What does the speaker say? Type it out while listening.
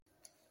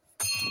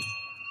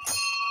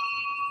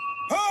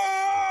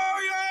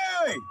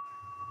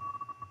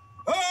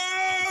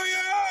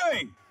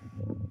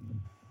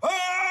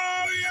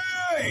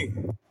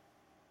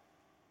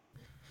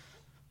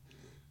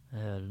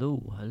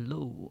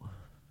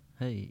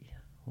Hey,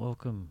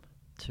 welcome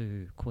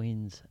to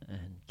Queens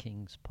and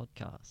Kings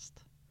podcast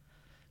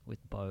with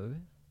Boh,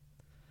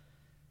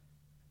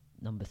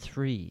 number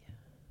 3,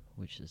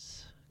 which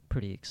is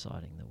pretty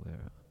exciting that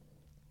we're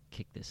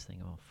kick this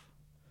thing off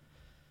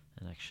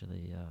and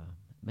actually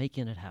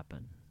making it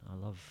happen. I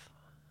love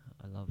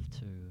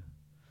to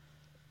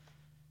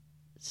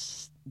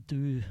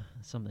do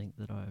something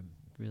that I'm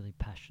really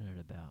passionate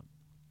about,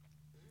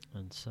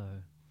 and so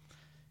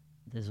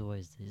there's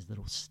always these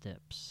little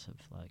steps of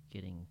like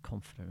getting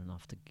confident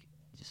enough to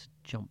just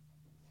jump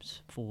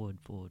forward.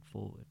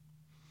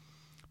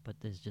 But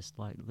there's just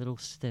like little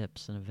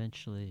steps, and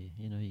eventually,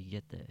 you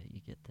get there.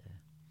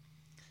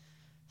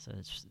 So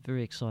it's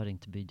very exciting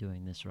to be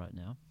doing this right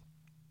now.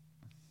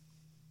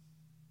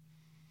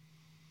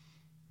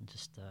 I'm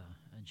just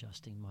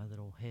adjusting my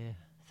little hair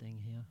thing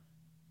here.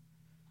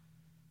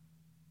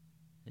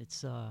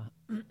 It's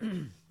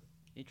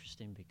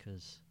interesting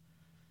because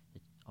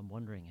I'm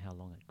wondering how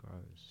long it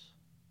grows,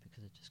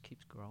 because it just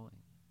keeps growing.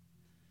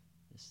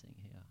 This thing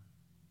here,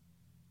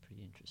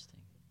 pretty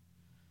interesting.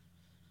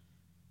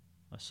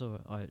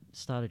 I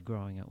started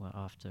growing it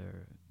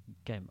after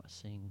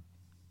seeing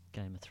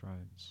Game of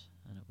Thrones,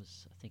 and I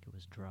think it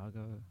was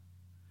Drago.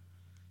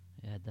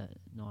 He had that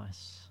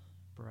nice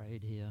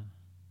braid here.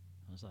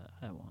 I was like,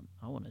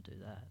 I want to do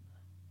that.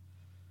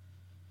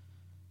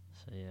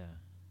 So yeah,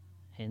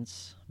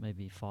 hence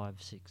maybe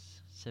 5,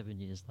 6, 7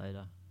 years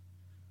later,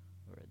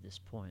 we're at this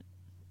point.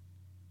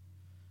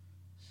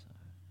 So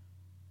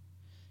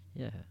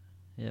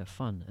yeah,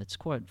 fun. It's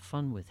quite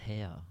fun with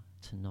hair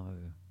to know.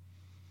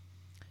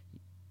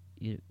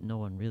 No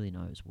one really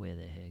knows where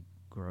their hair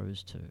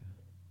grows to.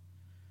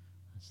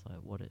 It's like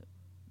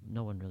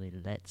no one really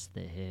lets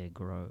their hair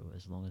grow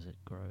as long as it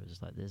grows.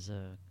 Like there's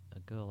a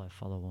girl I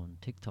follow on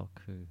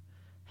TikTok who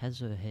has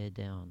her hair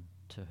down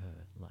to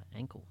her like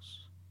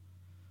ankles.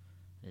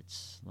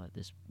 It's like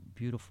this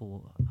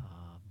beautiful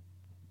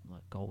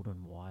like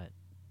golden white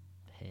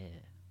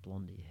hair,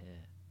 blondie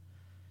hair.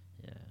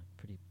 Yeah,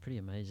 pretty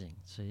amazing.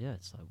 So yeah,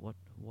 it's like what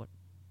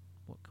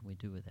can we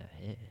do with our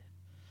hair?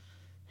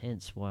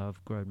 Hence why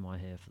I've grown my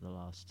hair for the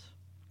last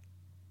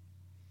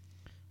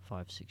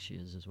 5, 6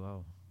 years as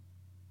well.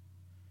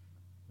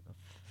 I've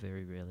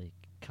very rarely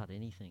cut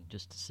anything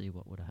just to see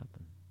what would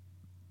happen.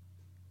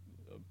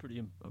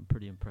 I'm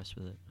pretty impressed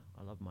with it.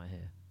 I love my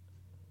hair.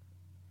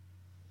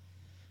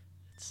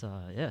 It's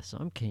so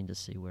I'm keen to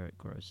see where it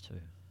grows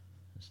to.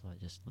 It's like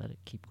just let it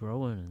keep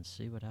growing and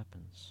see what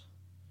happens.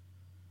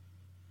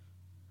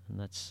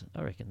 And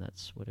I reckon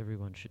that's what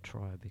everyone should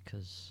try,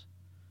 because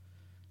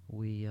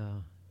you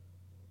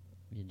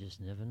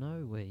just never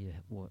know what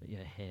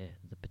your hair,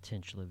 the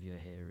potential of your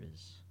hair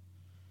is.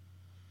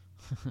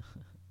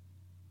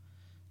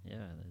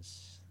 Yeah,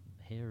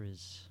 hair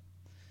is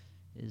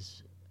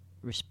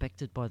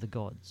respected by the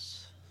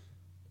gods.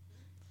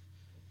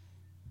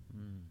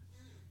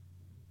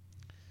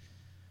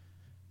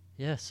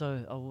 Yeah,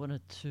 so I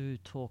wanted to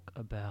talk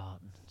about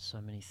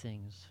so many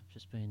things. I've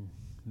just been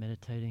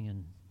meditating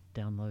and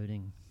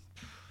downloading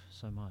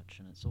so much,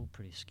 and it's all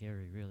pretty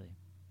scary, really.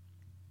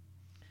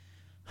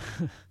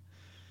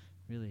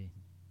 Really.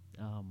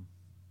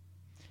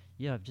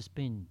 Yeah, I've just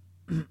been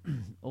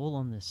all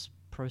on this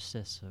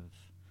process of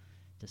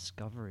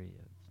discovery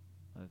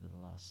over the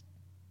last,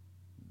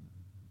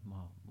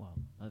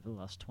 over the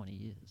last 20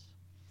 years.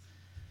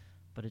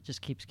 But it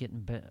just keeps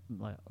getting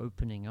like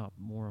opening up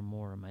more and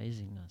more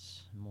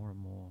amazingness, more and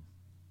more,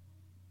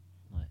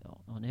 like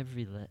on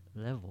every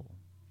level,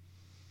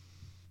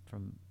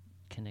 from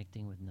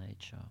connecting with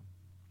nature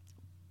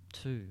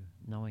to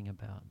knowing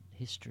about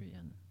history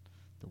and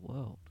the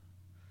world.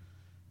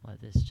 Like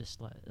there's just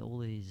like all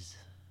these,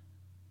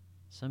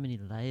 so many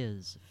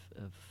layers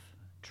of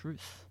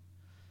truth,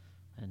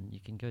 and you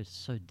can go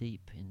so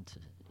deep into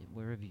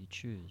wherever you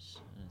choose,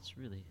 and it's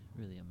really,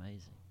 really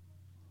amazing.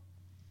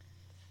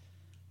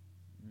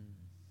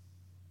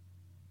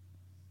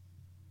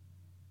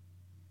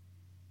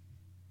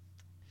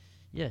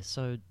 Yeah,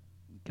 so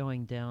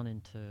going down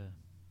into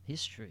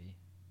history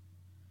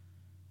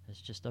has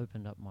just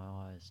opened up my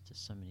eyes to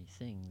so many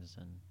things,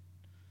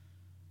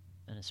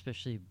 and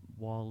especially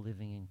while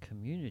living in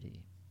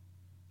community,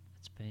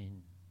 it's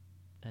been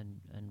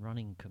and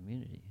running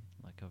community.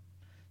 Like I've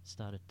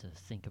started to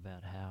think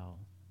about how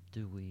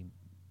do we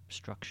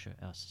structure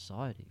our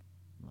society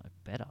like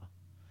better,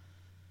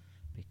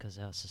 because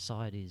our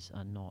societies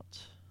are not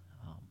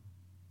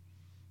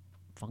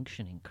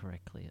functioning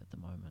correctly at the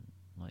moment.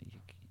 Like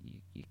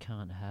you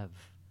can't have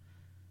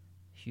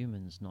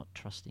humans not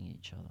trusting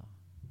each other.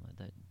 Like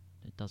that,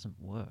 it doesn't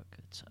work.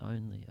 It's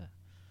only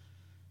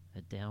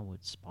a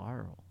downward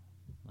spiral.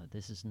 Like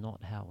this is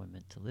not how we're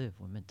meant to live.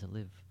 We're meant to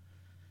live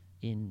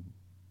in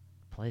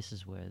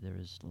places where there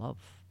is love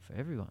for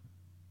everyone.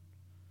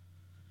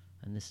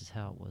 And this is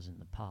how it was in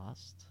the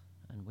past,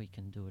 and we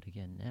can do it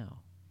again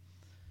now.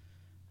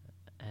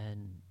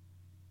 And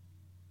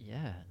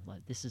yeah,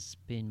 like this has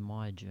been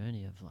my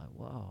journey of like,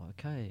 wow,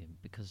 okay,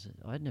 because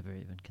I'd never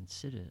even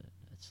considered it.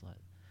 It's like,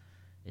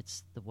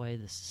 it's the way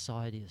the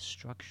society is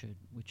structured,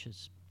 which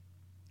is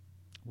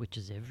which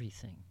is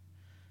everything.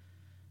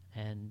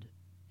 And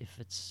if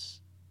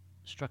it's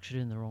structured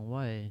in the wrong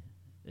way,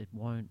 it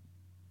won't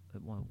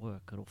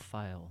work. It'll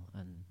fail.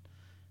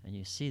 And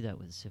you see that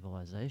with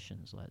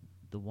civilizations, like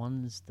the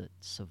ones that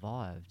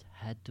survived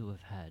had to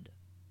have had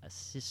a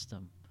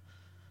system,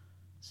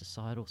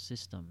 societal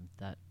system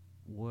that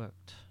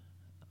worked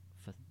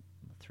for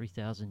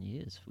 3,000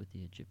 years with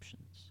the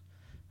Egyptians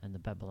and the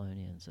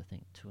Babylonians. I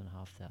think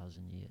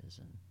 2,500 years,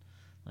 and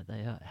like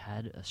they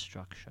had a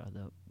structure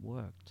that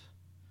worked,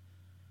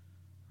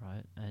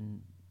 right?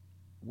 And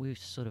we've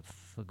sort of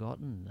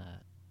forgotten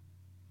that.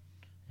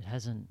 It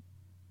hasn't.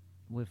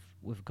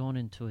 We've gone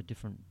into a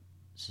different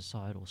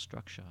societal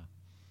structure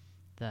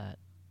that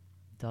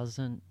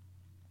doesn't.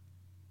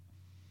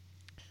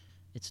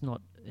 It's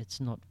not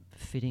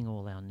fitting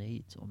all our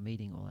needs or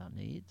meeting all our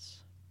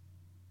needs.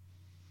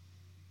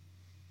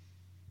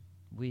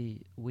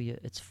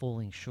 It's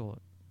falling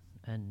short,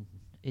 and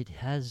it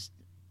has.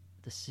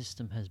 The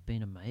system has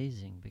been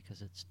amazing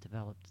because it's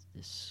developed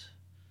this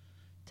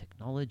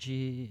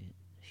technology.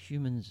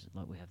 Humans,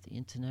 like, we have the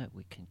internet,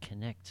 we can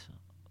connect,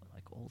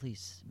 like all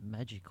these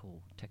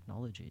magical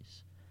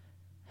technologies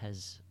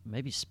has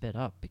maybe sped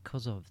up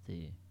because of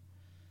the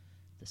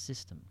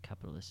system,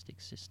 capitalistic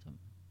system,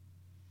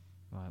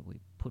 right? We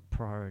put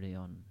priority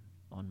on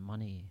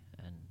money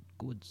and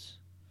goods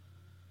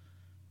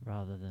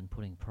rather than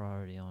putting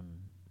priority on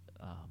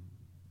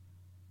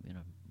you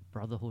know,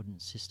 brotherhood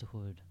and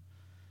sisterhood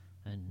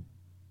and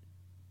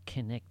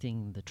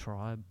connecting the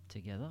tribe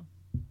together.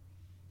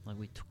 Like,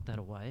 we took that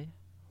away,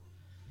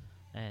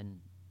 and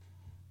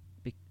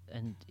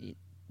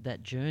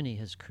that journey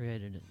has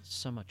created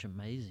so much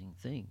amazing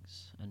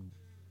things. And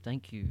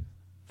thank you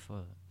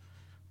for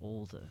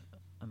all the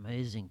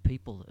amazing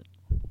people that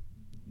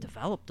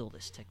developed all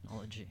this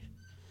technology.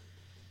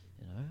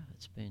 You know,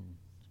 it's been,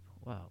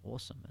 wow,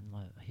 awesome. And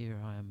like, here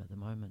I am at the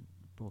moment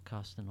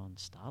broadcasting on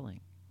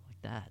Starlink,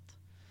 like that.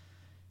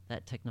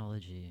 That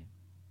technology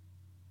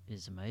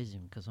is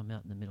amazing because I'm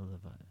out in the middle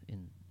of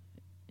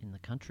in the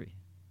country,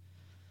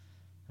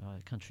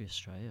 country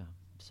Australia.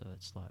 So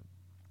it's like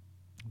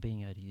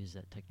being able to use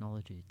that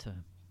technology to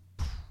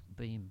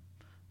beam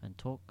and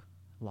talk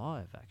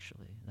live.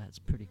 Actually, that's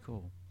pretty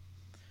cool.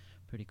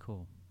 Pretty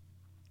cool.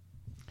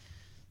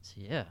 So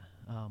yeah,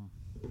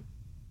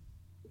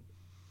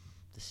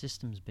 the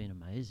system's been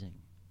amazing,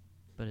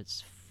 but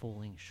it's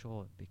falling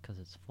short because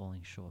it's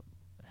falling short.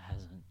 It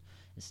hasn't.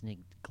 It's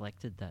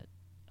neglected that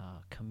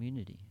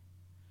community.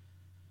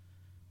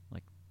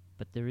 Like,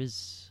 but there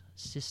is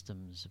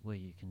systems where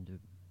you can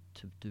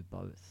do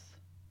both.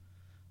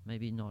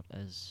 Maybe not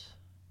as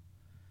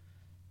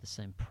the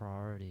same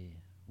priority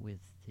with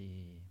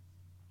the,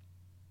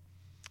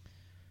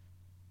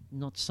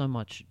 not so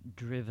much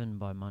driven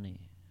by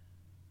money,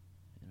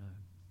 you know.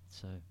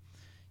 So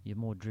you're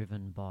more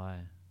driven by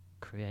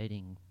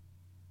creating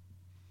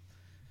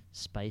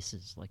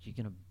spaces. Like, you're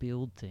going to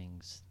build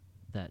things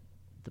that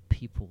the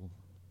people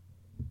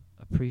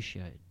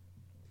appreciate.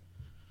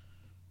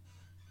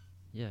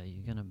 Yeah,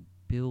 you're going to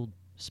build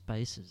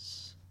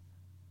spaces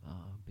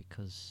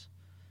because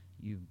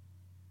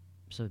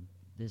so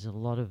there's a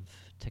lot of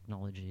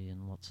technology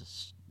and lots of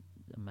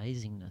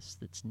amazingness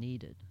that's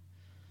needed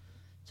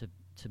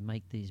to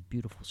make these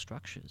beautiful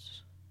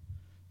structures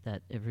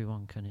that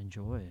everyone can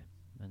enjoy,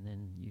 and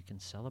then you can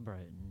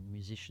celebrate, and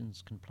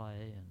musicians can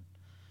play,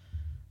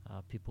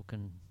 and people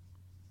can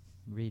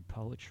read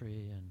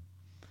poetry,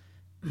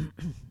 and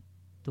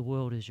the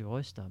world is your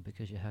oyster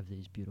because you have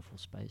these beautiful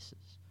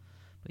spaces.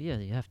 But yeah,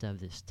 you have to have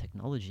this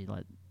technology,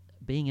 like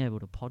being able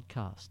to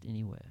podcast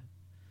anywhere.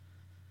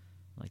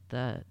 Like,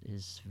 that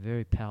is a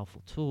very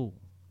powerful tool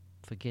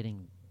for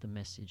getting the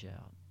message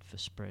out, for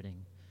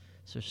spreading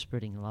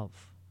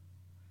love,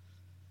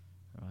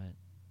 right?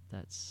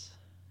 That's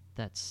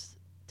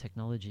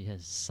technology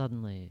has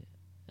suddenly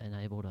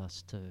enabled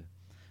us to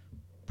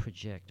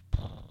project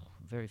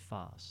very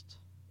fast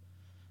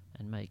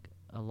and make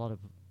a lot of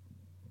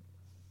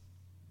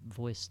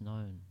voice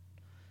known.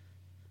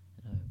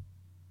 You know,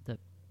 that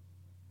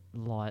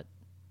light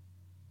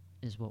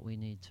is what we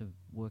need to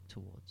work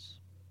towards.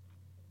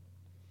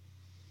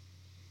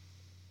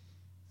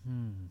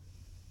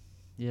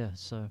 Yeah,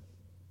 so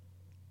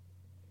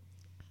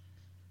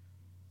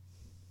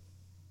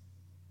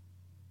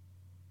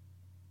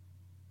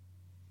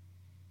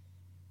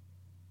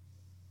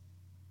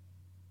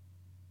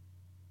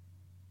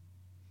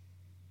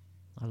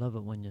I love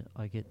it when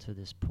I get to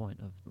this point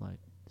of like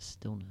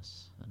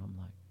stillness, and I'm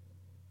like,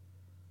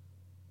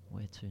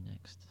 where to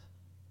next?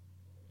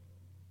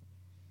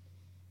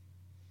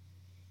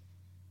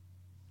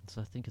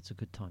 So I think it's a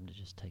good time to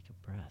just take a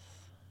breath.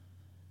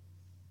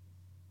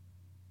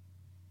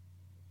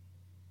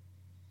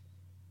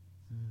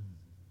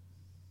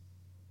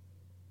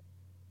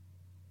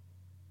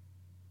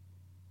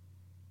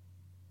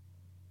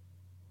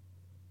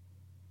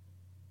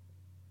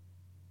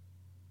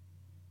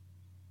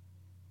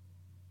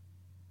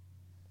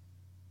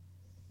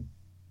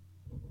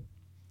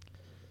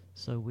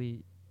 So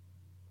we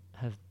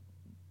have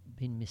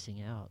been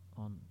missing out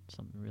on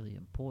something really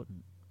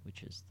important,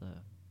 which is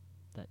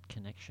that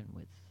connection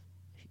with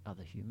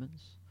other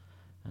humans.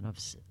 And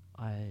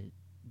I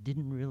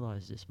didn't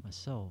realize this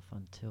myself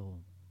until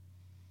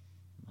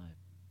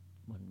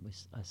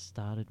I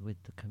started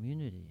with the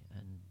community,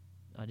 and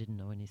I didn't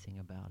know anything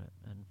about it.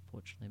 And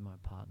fortunately, my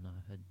partner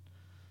had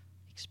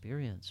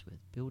experience with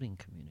building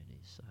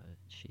communities, so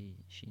she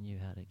knew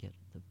how to get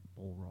the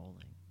ball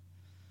rolling.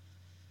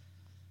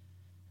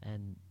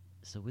 And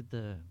so with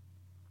the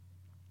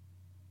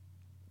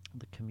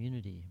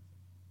community,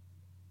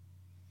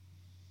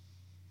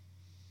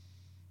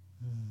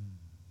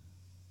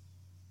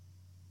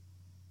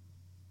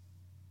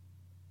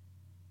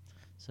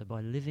 so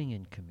by living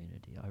in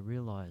community, I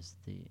realized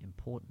the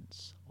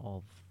importance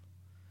of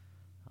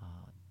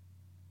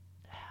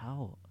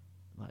how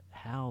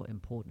how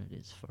important it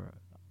is for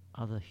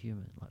other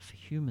for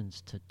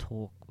humans to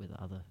talk with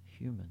other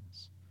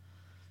humans.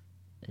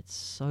 It's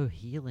so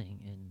healing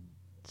in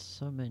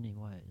so many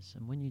ways.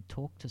 And when you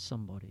talk to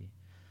somebody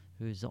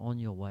who's on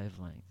your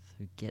wavelength,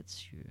 who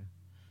gets you,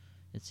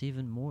 it's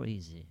even more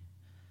easy.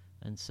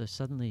 And so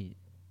suddenly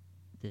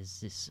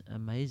there's this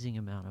amazing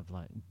amount of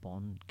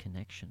bond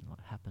connection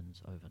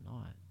happens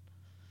overnight.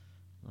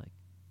 Like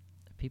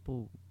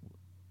people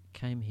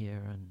came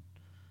here and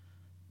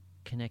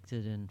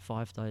connected, and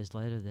 5 days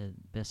later they're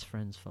best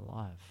friends for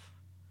life.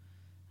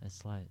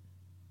 It's like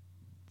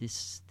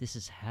this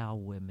is how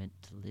we're meant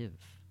to live.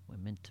 We're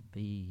meant to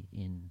be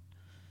in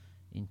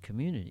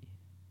community,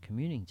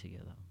 communing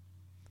together.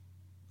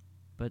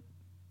 But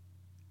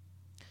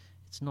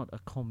it's not a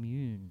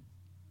commune.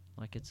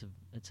 Like it's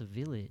a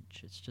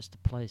village. It's just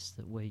a place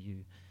where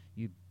you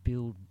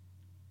build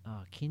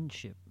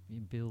kinship,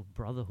 you build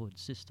brotherhood,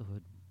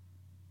 sisterhood.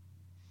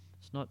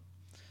 It's not.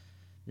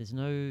 There's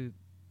no.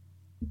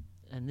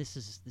 And this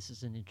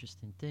is an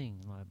interesting thing.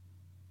 Like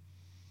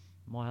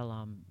my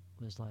alarm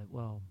was like,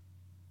 well,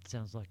 it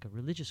sounds like a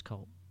religious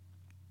cult,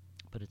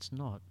 but it's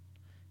not.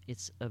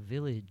 It's a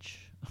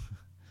village.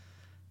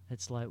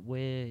 It's like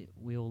where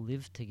we all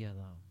live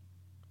together,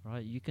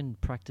 right? You can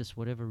practice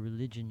whatever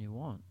religion you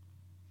want.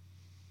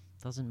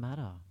 Doesn't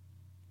matter.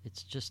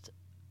 It's just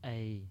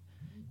a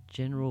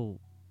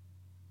general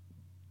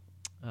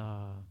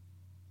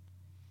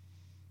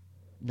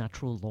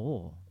natural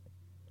law.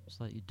 It's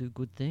like you do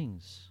good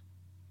things.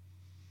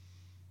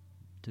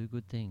 Do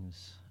good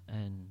things,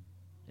 and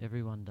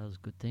everyone does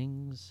good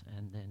things,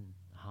 and then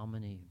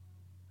harmony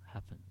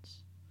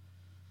happens,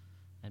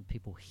 and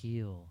people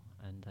heal,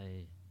 and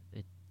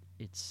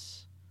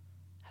it's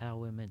how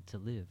we're meant to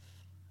live.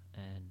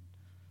 And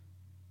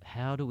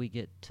how do we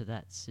get to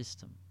that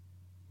system,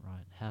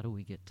 right? How do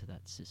we get to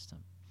that system?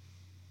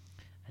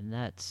 And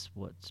that's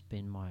what's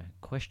been my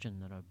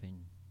question that I've been,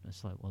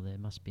 it's like, well, there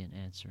must be an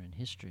answer in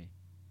history.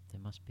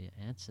 There must be an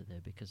answer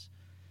there, because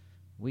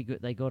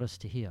they got us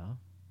to here,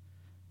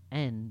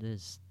 and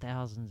there's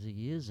thousands of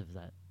years of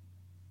that.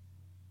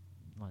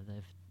 Like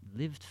they've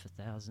lived for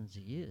thousands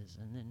of years,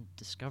 and then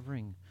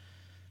discovering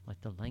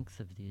the length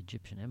of the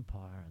Egyptian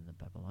Empire and the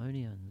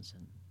Babylonians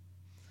and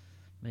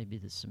maybe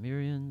the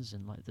Sumerians,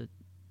 and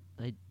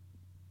they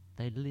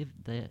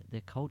lived,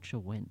 their culture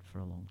went for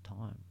a long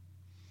time.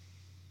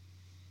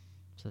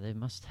 So they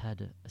must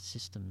had a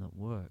system that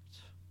worked.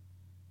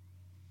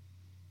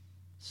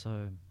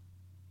 So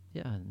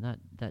yeah, and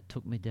that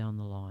took me down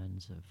the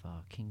lines of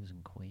kings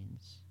and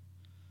queens,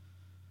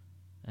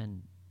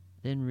 and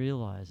then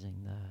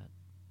realizing that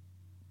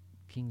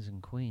kings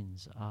and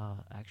queens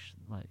are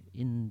actually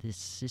in this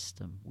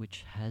system,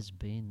 which has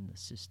been the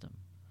system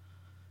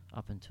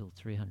up until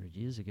 300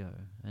 years ago,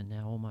 and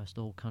now almost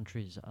all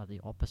countries are the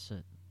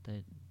opposite.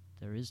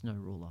 There is no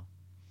ruler.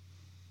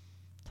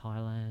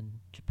 Thailand,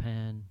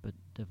 Japan, but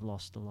they've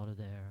lost a lot of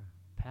their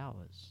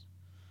powers.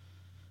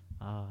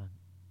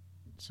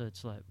 So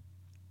it's like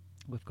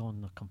we've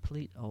gone the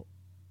complete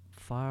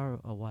far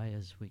away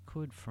as we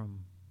could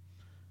from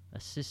a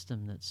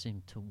system that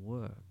seemed to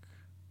work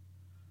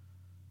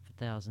for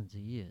thousands of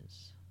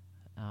years.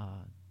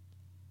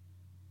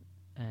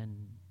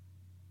 And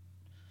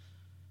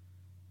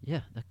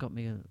yeah, that got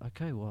me,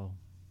 okay, well,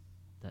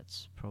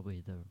 that's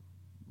probably the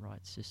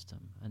right system.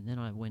 And then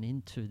I went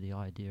into the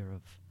idea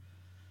of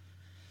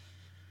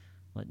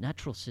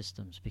natural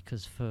systems,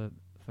 because for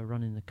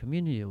running the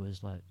community, it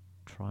was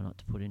try not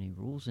to put any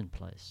rules in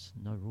place.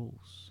 No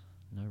rules,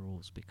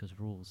 because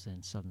rules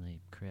then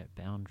suddenly create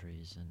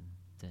boundaries, and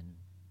then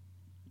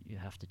you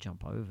have to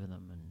jump over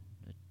them, and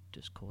it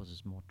just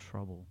causes more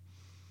trouble.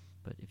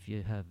 But if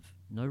you have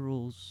no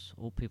rules,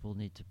 all people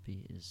need to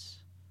be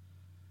is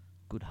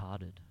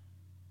good-hearted.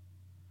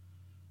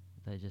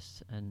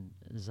 And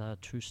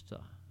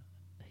Zarathustra,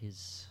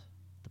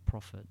 the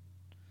prophet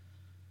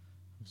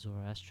of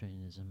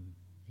Zoroastrianism,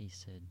 he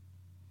said,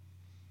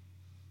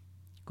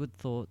 good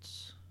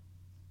thoughts,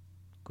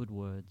 good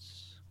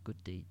words,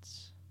 good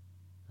deeds.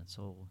 That's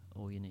all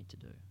you need to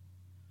do.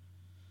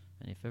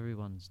 And if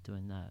everyone's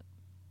doing that,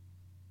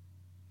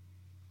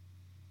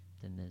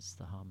 then there's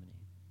the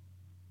harmony.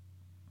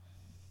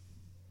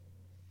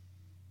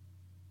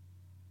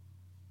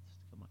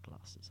 Just got my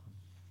glasses on.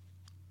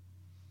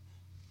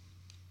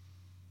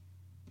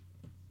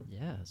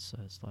 yeah, so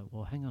it's like,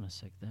 well, hang on a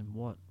sec. Then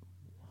what?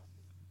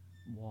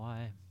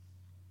 Why?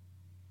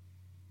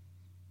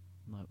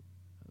 Like,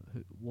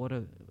 what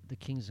are the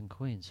kings and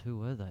queens? Who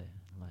were they?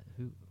 Like,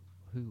 who?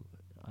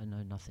 I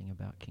know nothing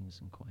about kings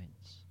and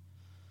queens,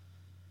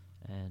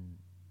 and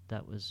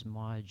that was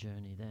my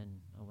journey.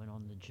 Then I went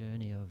on the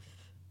journey of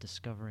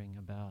discovering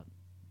about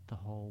the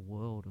whole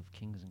world of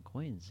kings and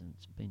queens, and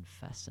it's been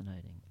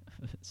fascinating.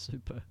 It's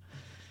super,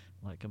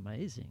 like,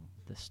 amazing,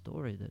 the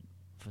story that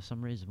for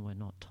some reason we're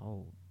not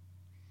told.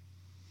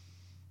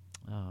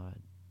 Uh,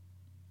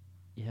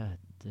 yeah,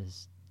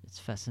 it's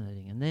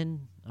fascinating. And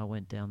then I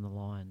went down the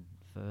line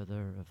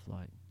further of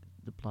like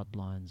the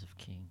bloodlines of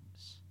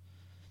kings,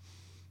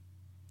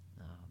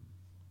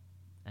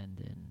 and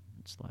then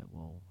it's like,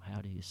 well, how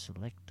do you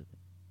select?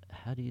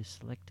 How do you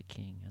select a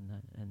king?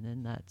 And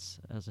then that's,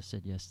 as I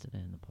said yesterday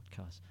in the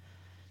podcast,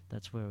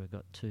 that's where we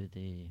got to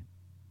the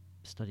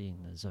studying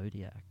the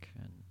zodiac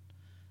and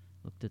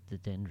looked at the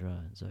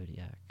Dendra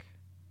zodiac,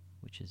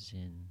 which is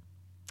in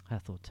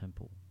Hathor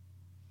Temple,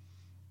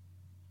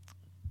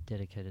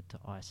 dedicated to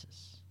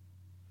Isis,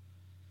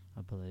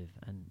 I believe.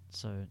 And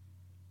so,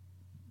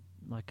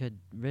 like, I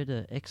read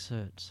an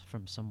excerpt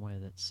from somewhere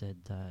that said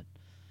that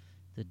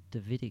the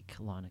Davidic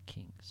line of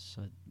kings,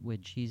 so where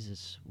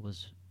Jesus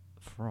was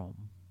from,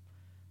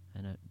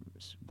 and it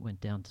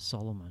went down to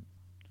Solomon,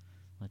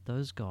 like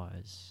those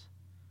guys,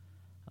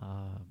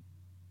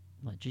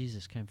 like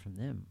Jesus came from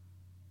them.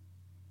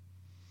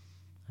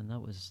 And that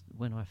was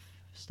when I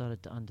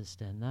started to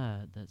understand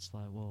that. That's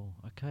like, well,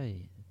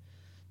 okay,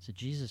 so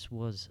Jesus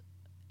was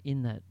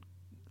in that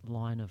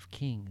line of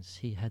kings.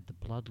 He had the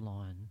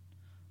bloodline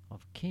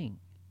of king.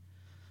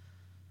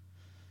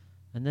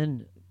 And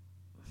then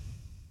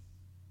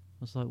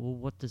I was like, well,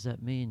 what does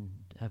that mean,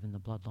 having the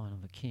bloodline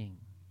of a king?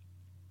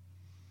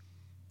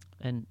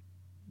 And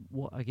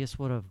what I guess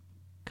what I've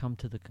come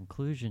to the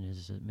conclusion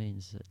is it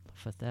means that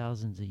for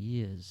thousands of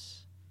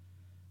years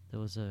there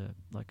was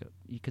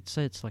you could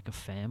say it's like a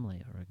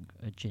family or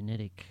a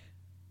genetic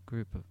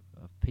group of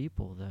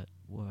people that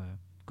were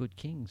good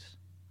kings.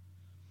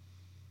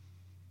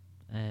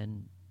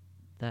 And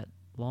that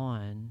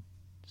line,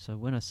 so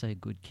when I say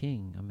good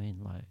king, I mean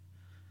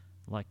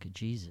like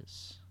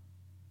Jesus,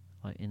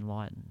 like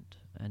enlightened,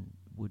 and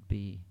would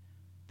be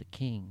the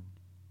king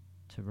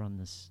to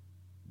run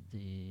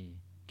the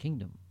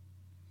kingdom,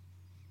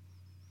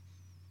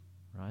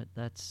 right?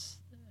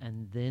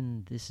 And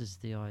then this is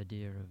the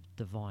idea of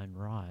divine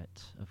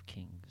right of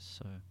kings.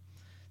 So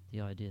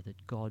the idea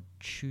that God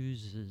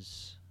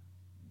chooses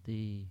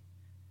the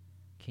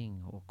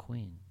king or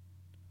queen.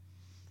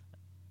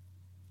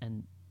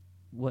 And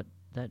what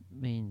that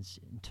means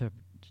to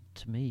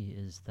me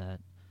is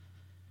that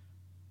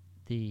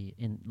the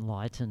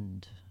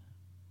enlightened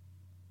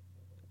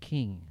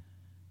king,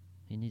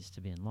 he needs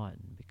to be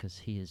enlightened because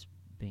he is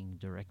being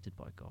directed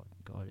by God.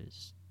 God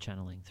is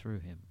channeling through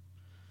him.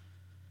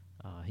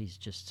 He's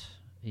just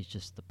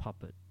the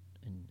puppet,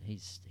 and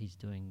he's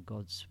doing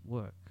God's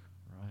work,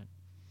 right?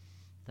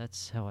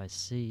 That's how I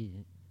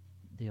see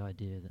the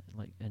idea that,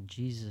 like, and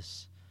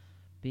Jesus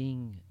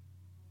being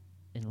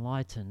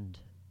enlightened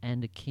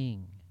and a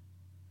king,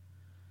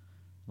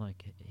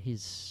 like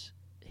his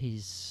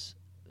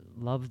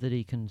love that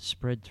he can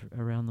spread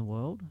around the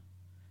world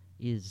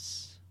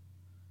is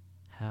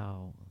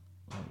how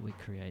we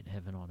create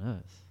heaven on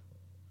earth,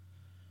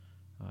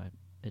 right?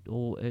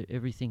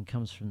 Everything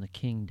comes from the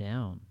king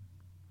down.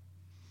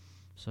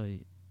 So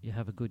you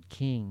have a good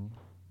king,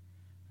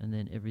 and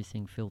then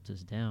everything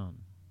filters down.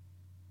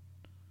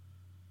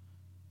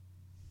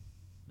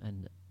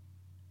 And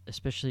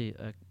especially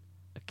a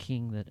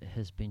king that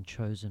has been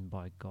chosen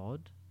by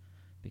God,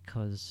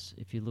 because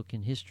if you look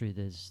in history,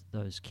 there's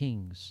those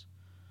kings,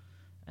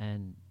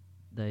 and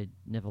they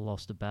never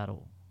lost a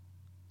battle.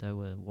 They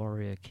were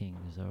warrior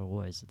kings. They were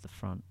always at the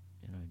front,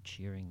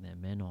 cheering their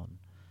men on,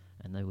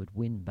 and they would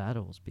win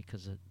battles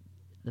because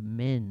the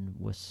men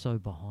were so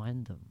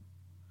behind them.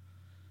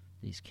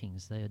 These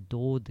kings, they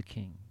adored the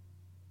king.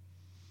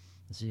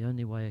 It's the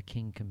only way a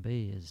king can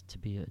be, is to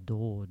be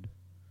adored,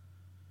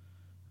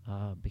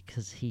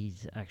 because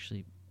he's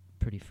actually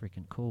pretty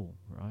freaking cool,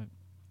 right?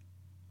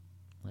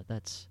 Like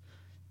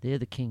they're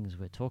the kings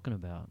we're talking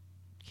about.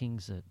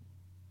 Kings that,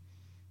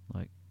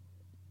 like,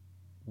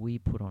 we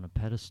put on a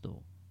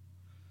pedestal.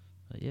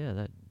 But yeah,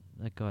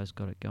 that guy's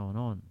got it going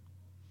on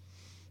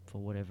for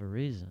whatever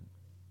reason.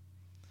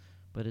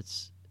 But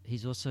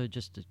he's also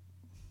just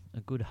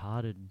a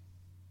good-hearted,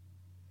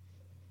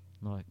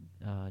 like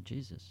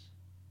Jesus,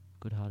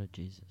 good-hearted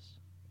Jesus.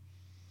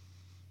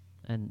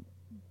 And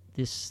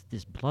this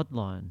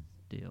bloodline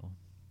deal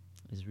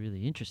is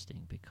really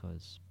interesting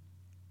because,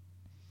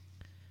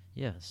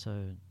 yeah,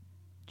 so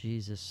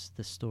Jesus,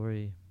 the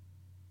story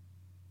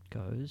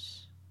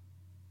goes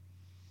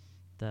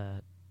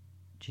that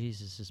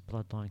Jesus'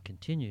 bloodline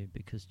continued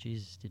because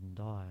Jesus didn't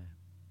die.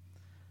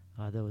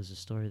 There was a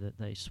story that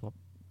they swapped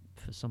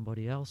for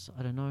somebody else,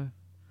 I don't know,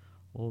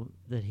 or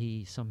that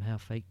he somehow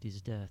faked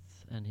his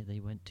death and he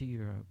went to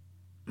Europe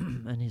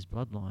and his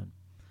bloodline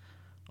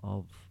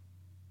of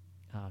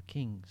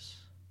kings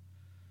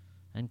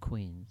and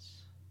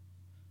queens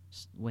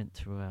went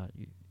throughout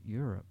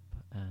Europe,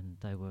 and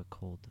they were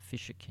called the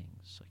Fisher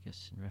Kings, I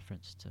guess, in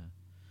reference to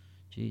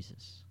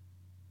Jesus.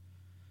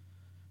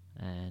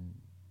 And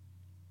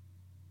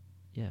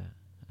yeah,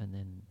 and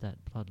then that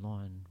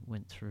bloodline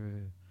went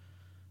through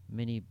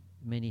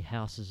many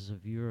houses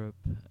of Europe,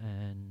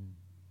 and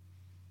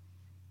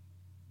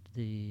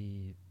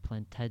the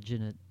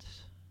Plantagenet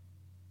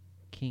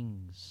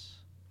kings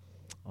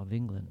of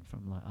England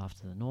from like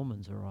after the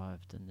Normans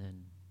arrived, and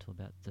then till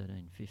about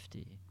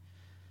 1350,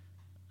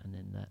 and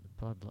then that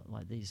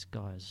like these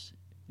guys,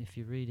 if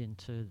you read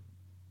into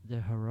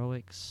their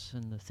heroics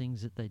and the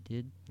things that they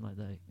did, like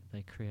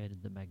they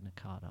created the Magna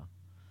Carta.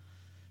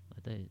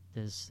 Like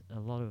there's a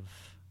lot of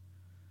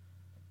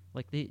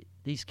like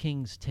these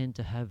kings tend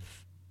to have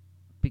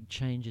big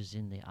changes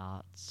in the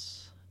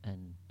arts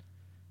and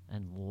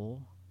law.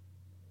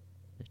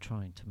 They're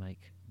trying to make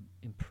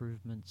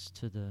improvements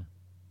to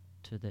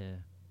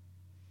their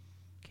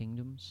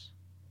kingdoms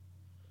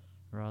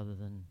rather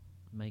than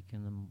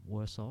making them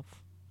worse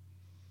off.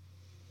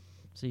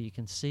 So you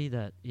can see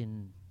that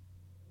in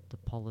the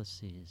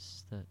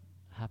policies that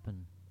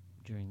happen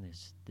during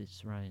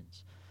this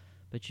reigns.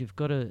 But you've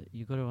got to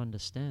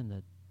understand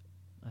that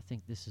I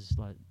think this is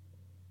like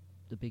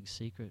the big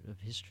secret of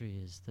history,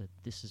 is that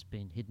this has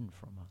been hidden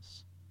from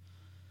us.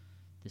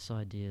 This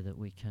idea that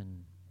we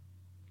can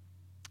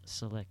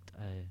select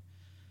a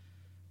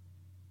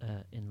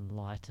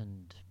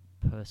enlightened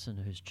person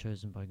who's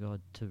chosen by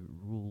God to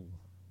rule,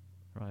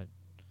 right?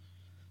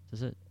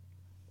 It's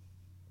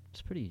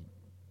pretty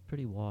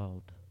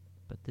wild,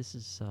 but this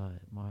is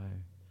my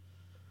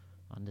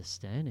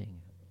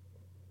understanding.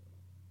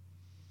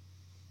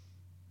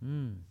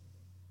 And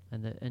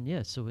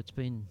yeah, so it's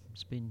been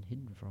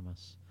hidden from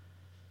us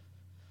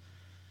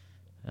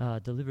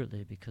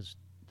deliberately, because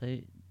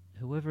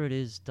whoever it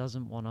is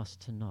doesn't want us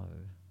to know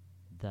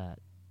that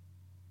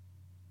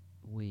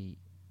we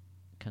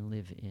can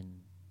live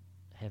in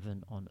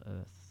heaven on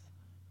earth.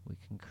 We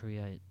can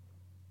create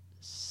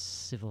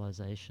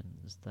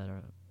civilizations that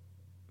are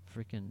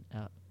freaking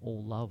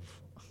all love.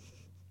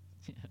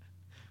 Yeah,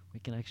 we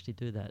can actually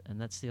do that,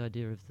 and that's the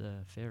idea of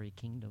the fairy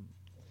kingdom.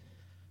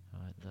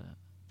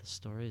 The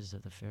stories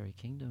of the fairy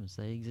kingdoms,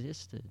 they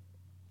existed,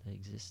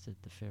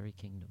 the fairy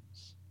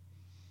kingdoms.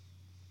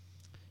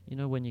 You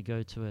know, when you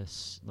go to a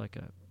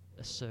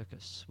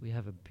circus, we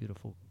have a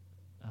beautiful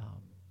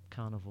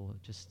carnival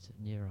just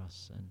near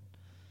us, and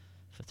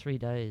for 3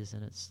 days,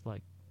 and it's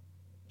like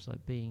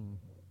being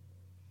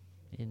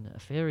in a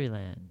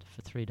fairyland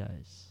for 3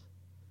 days.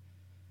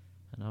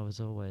 And I was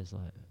always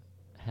like,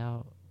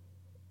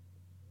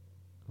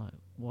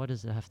 why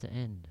does it have to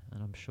end?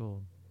 And I'm sure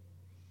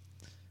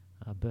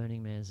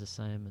Burning Man is the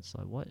same. It's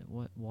like,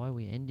 why are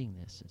we ending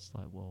this? It's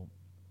like, well,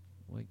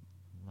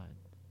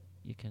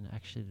 you can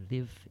actually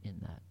live in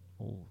that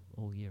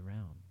all year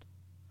round.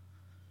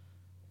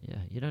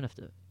 Yeah, you don't have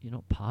to, you're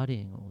not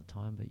partying all the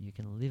time, but you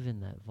can live in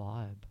that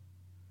vibe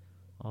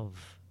of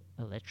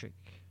electric,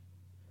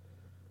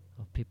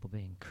 of people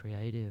being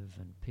creative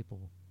and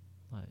people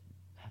like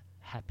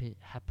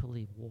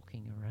happily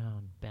walking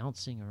around,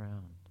 bouncing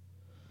around.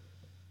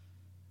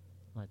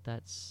 Like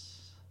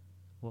that's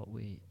what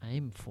we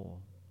aim for,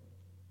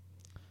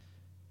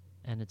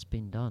 and it's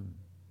been done.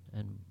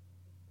 And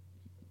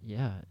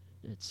yeah,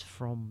 it's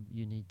from,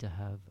 you need to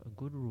have a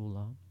good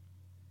ruler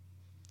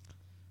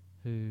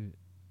who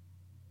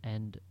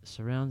and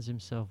surrounds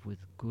himself with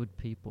good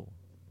people,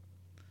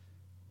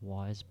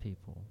 wise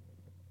people.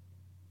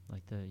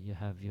 Like you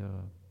have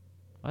your,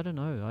 I don't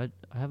know,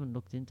 I haven't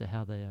looked into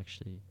how they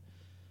actually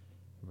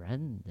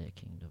ran their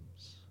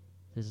kingdoms.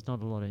 There's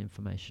not a lot of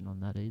information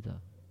on that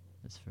either.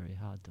 It's very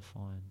hard to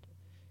find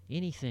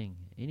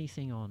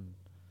anything on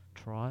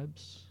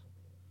tribes,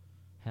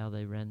 how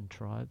they ran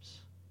tribes,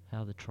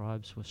 how the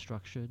tribes were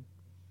structured,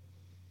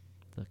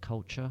 the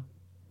culture,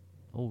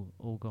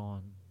 all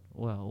gone.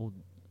 Well, all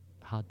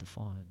hard to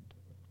find.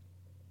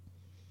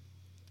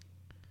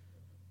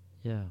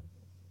 Yeah.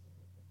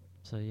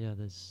 So yeah,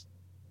 there's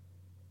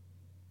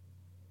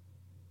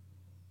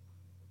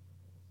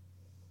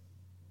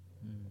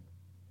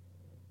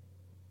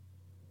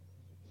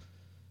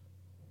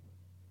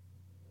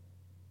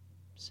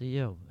So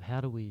yeah,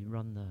 how do we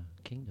run the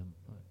kingdom?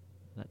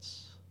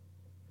 That's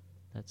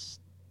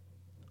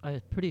I'm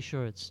pretty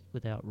sure it's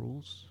without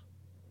rules.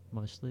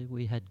 Mostly,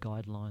 we had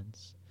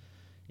guidelines.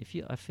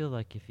 I feel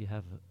like if you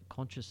have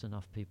conscious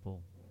enough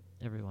people,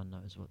 everyone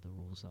knows what the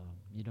rules are.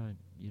 You don't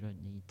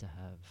need to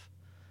have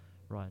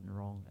right and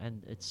wrong,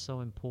 and it's so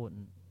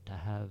important to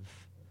have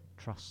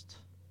trust.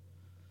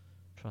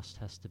 Trust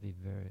has to be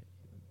very,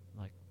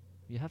 like,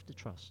 you have to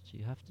trust.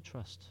 You have to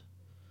trust.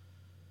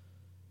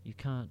 You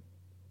can't,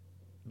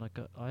 like,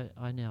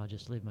 I now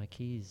just leave my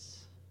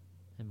keys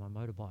in my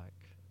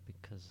motorbike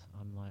because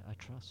I'm like, I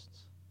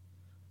trust.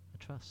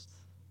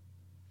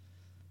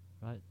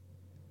 Right?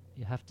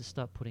 You have to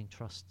start putting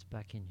trust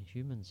back in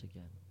humans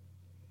again.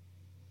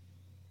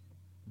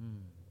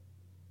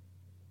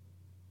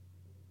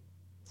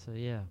 So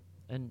yeah,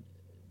 and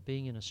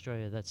being in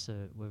Australia,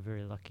 we're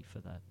very lucky for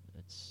that.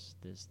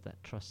 There's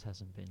that trust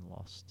hasn't been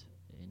lost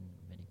in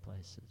many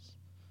places.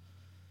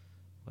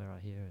 Where I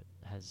hear it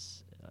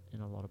has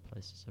in a lot of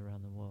places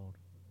around the world,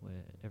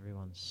 where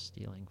everyone's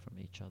stealing from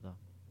each other,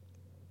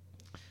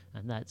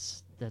 and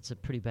that's a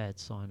pretty bad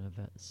sign of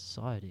a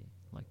society.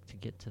 Like, to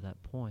get to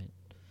that point,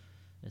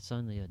 it's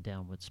only a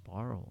downward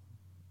spiral.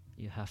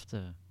 You have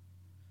to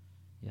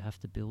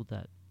build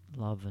that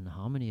love and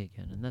harmony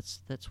again, and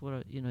that's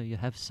what you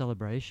have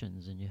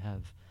celebrations,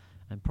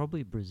 and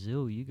probably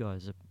Brazil. You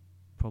guys are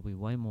probably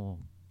way more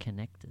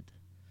connected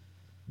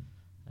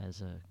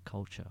as a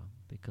culture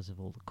because of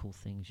all the cool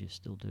things you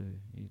still do.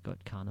 You've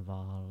got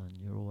carnival, and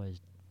you're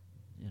always,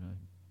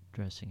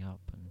 dressing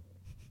up and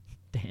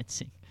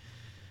dancing.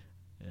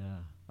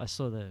 Yeah, I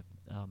saw the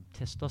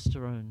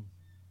testosterone.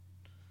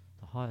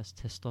 The highest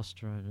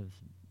testosterone of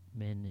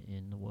men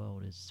in the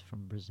world is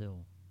from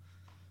Brazil.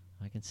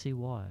 I can see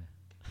why.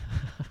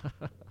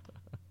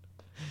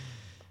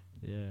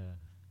 Yeah.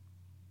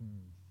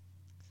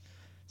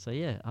 So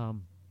yeah, our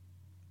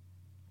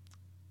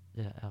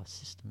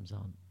systems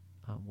aren't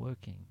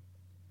working,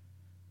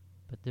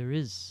 but there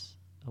is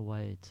a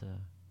way to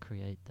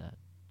create that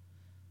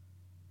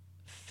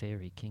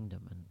fairy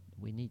kingdom, and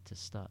we need to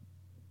start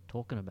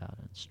talking about it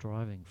and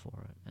striving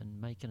for it and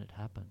making it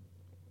happen.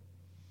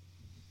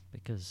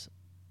 Because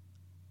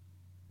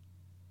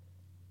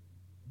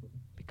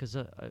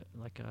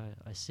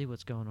I see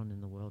what's going on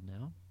in the world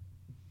now,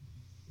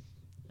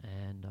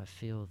 and I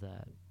feel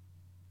that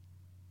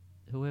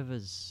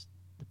whoever's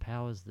the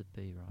powers that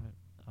be, right,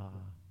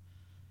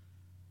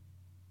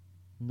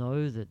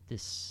 know that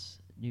this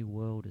new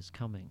world is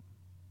coming.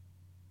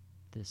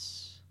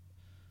 This,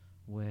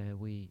 where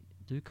we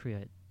do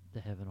create the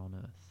heaven on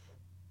earth.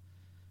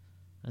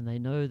 And they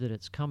know that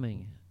it's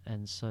coming,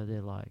 and so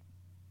they're like,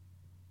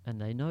 and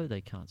they know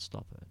they can't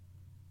stop it,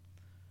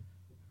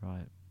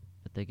 right?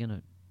 But they're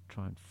gonna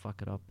try and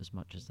fuck it up as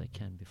much as they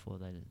can before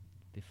they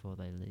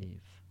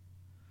leave,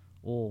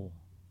 or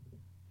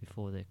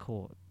before they're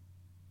caught,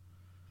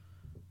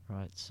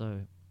 right?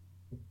 So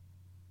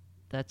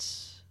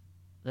that's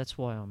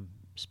why I'm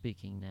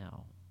speaking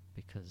now,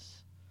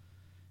 because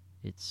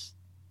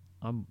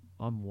I'm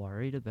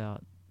worried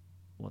about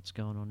what's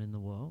going on in the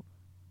world.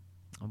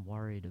 I'm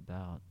worried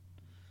about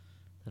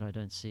that I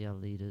don't see our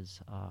leaders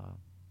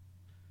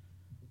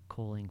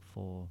calling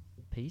for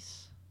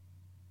peace.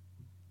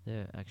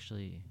 There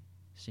actually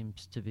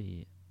seems to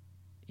be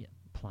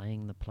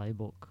playing the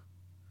playbook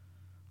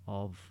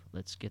of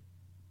let's get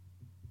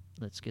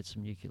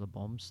some nuclear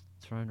bombs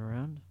thrown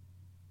around.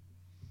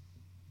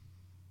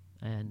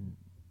 And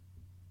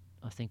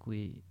I think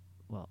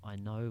I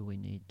know we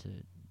need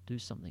to do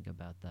something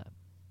about that,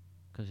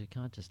 because you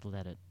can't just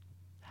let it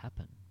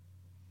happen.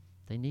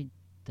 They need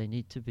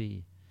to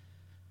be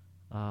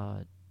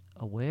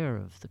aware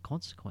of the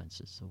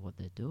consequences of what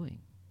they're doing.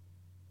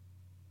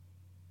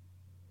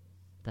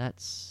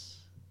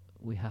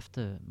 We have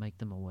to make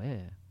them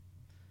aware.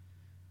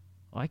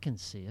 I can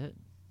see it,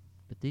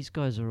 but these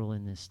guys are all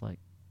in this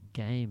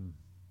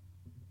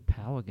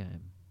power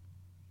game.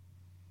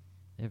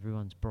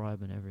 Everyone's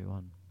bribing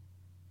everyone.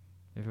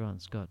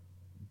 Everyone's got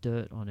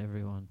dirt on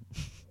everyone.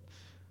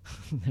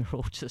 They're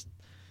all just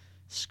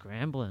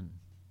scrambling,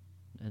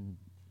 and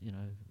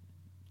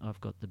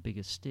I've got the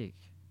biggest stick.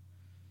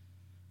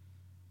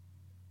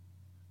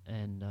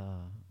 And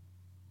I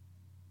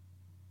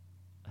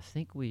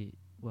think we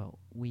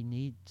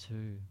need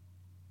to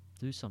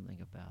do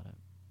something about it.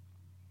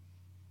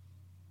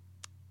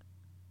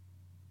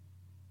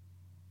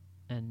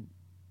 And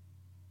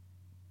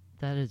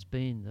that has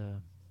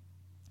been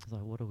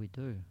what do we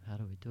do? How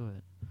do we do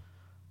it?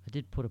 I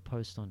did put a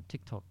post on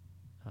TikTok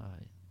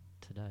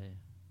today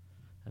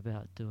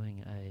about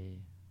doing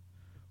a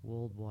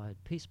worldwide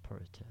peace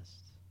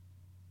protest.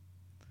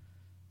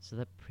 So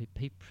that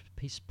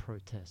peace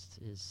protest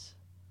is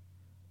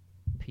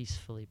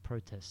peacefully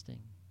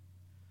protesting,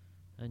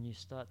 and you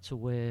start to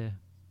wear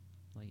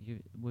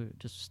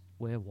just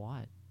wear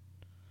white.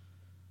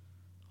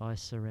 I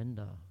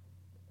surrender,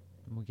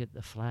 and we get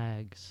the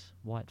flags,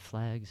 white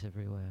flags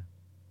everywhere,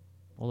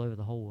 all over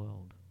the whole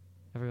world.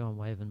 Everyone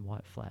waving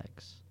white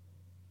flags.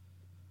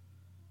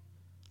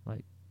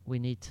 We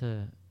need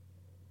to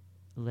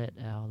let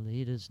our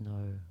leaders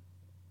know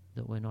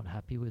that we're not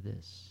happy with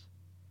this.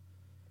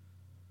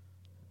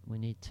 We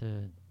need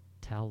to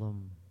tell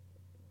them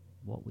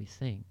what we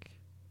think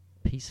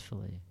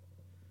peacefully,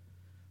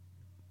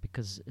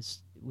 because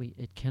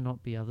it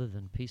cannot be other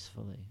than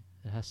peacefully.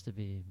 It has to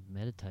be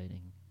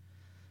meditating,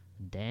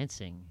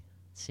 dancing,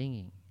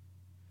 singing.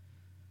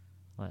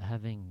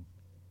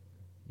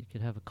 You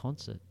could have a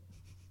concert,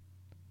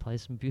 play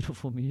some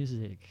beautiful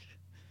music,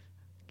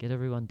 get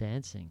everyone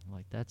dancing.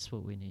 That's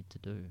what we need to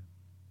do.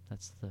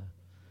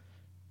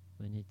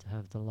 We need to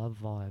have the love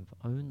vibe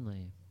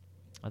only.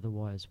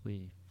 Otherwise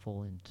we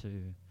fall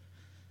into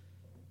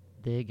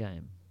their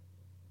game.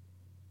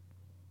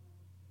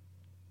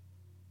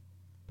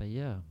 But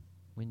yeah,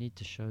 we need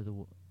to show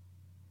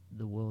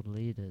the world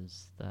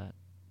leaders that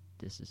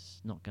this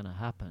is not going to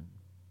happen.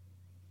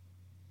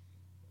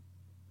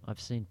 I've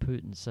seen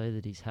Putin say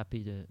that he's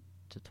happy to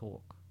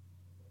talk,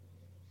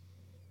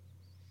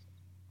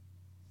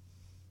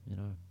 you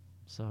know.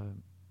 So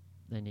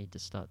they need to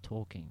start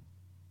talking.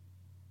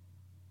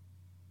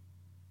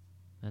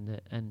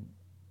 And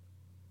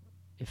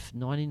if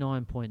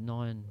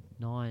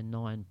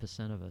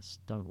 99.999% of us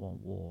don't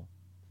want war,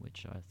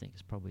 which I think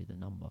is probably the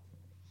number,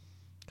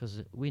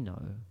 because we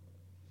know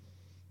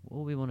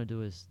all we want to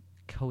do is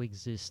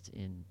coexist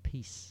in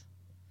peace,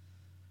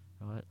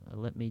 right?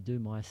 Let me do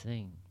my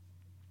thing.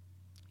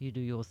 You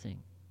do your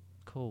thing.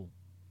 Cool.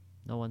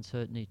 No one's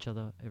hurting each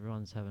other.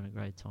 Everyone's having a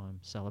great time,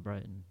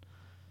 celebrating,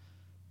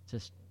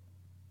 just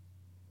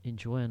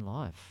enjoying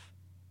life,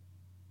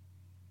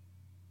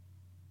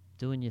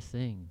 doing your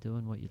thing,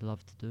 doing what you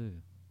love to do,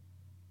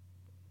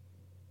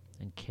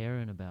 and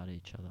caring about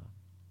each other.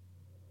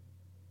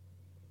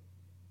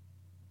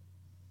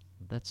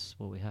 That's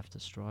what we have to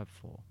strive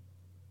for.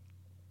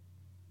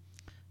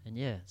 And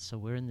yeah, so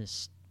we're in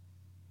this,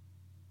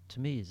 to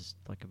me, is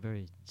like a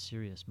very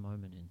serious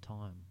moment in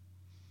time.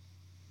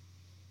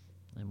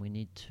 And we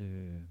need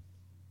to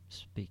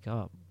speak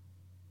up.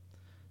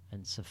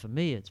 And so for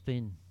me, it's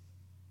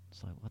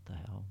like, what the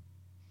hell?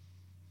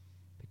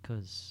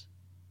 Because,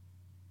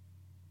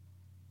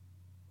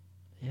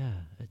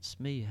 yeah, it's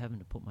me having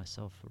to put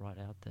myself right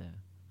out there.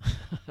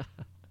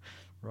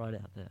 Right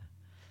out there.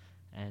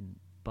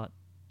 But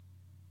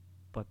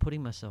by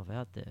putting myself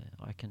out there,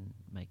 I can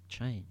make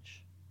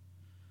change.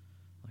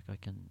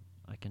 Like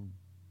I can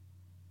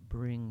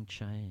bring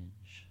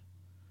change.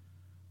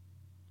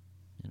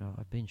 You know,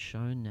 I've been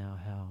shown now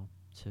how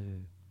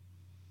to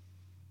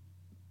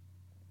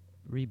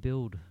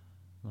rebuild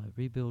a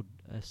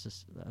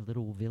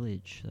little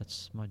village.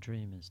 That's my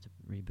dream, is to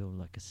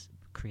rebuild,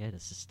 create a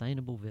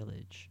sustainable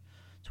village,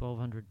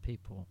 1,200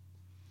 people,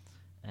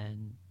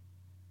 and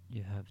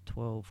you have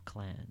 12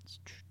 clans,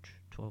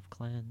 12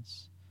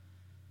 clans,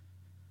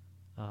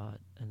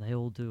 and they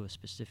all do a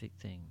specific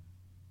thing.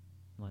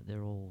 Like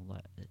they're all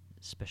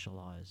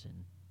specialize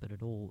in, but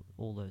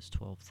all those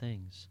 12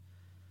 things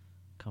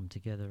come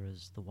together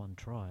as the one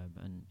tribe.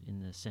 And in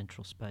the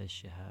central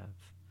space you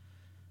have,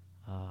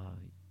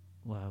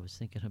 I was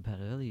thinking about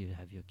earlier, you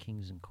have your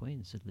kings and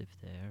queens that live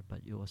there,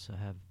 but you also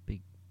have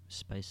big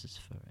spaces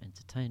for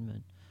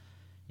entertainment.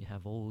 You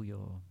have all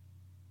your,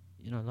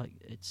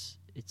 it's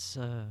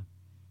a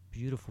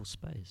beautiful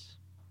space.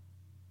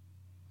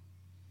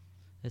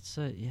 This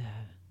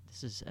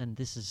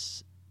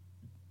is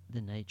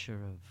the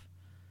nature of,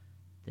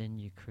 then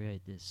you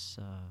create this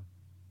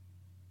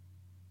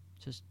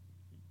just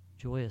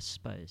joyous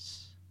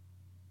space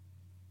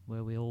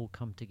where we all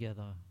come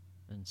together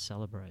and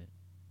celebrate.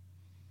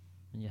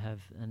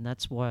 And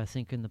that's why I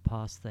think in the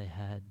past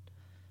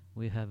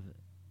we have,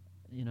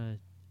 an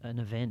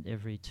event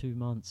every 2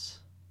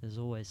 months. There's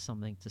always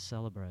something to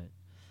celebrate.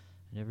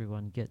 And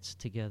everyone gets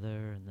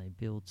together and they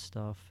build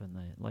stuff, and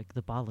like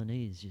the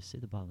Balinese, you see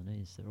the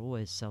Balinese, they're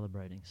always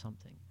celebrating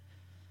something.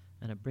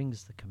 And it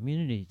brings the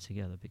community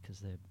together because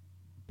they're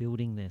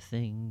building their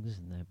things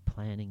and they're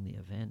planning the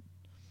event.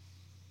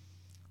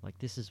 Like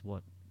this is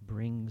what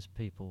brings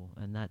people,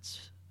 and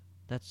that's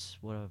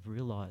what I've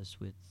realized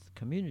with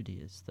community,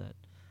 is that,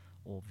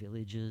 or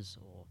villages,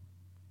 or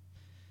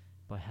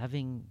by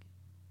having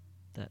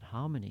that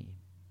harmony,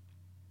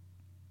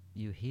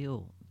 you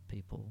heal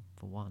people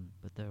for one,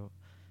 but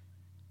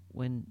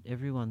when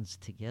everyone's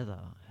together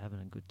having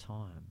a good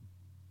time,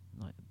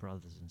 like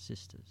brothers and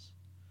sisters,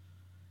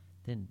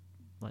 then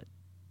like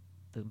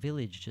the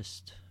village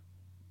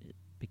it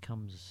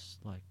becomes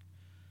like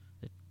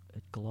it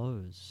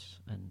glows,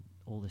 and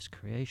all this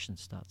creation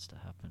starts to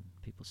happen.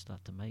 People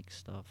start to make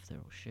stuff, they're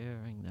all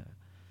sharing,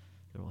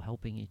 they're all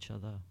helping each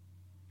other,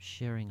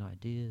 sharing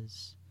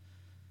ideas,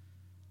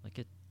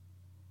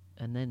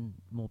 and then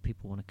more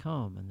people want to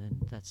come, and then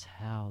that's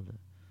how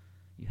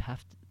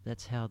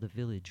the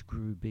village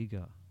grew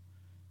bigger.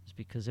 It's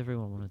because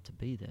everyone wanted to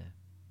be there,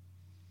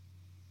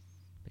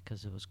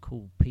 because there was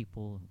cool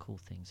people and cool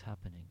things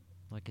happening.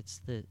 Like it's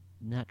the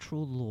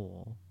natural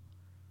law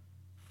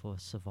for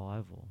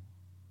survival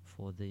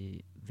for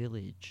the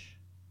village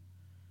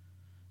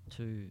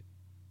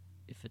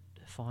if it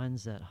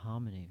finds that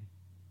harmony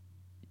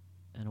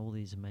and all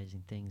these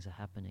amazing things are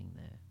happening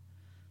there,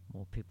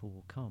 more people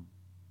will come.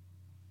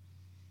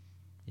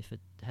 If it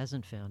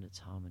hasn't found its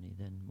harmony,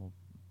 then more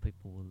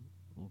people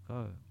will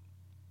go.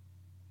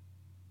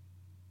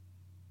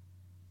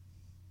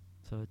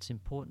 So it's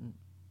important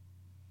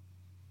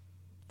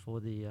for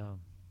the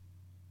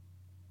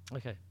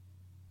okay,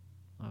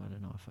 I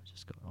don't know if I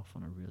just got off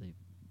on a really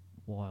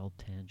wild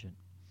tangent,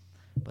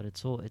 but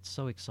it's so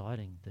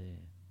exciting,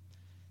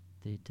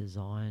 the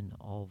design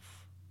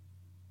of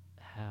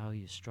how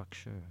you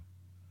structure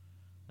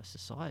a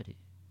society.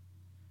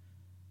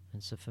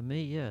 And so for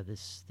me,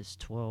 this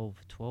 12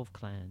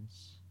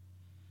 clans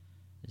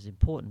is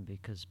important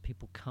because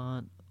people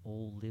can't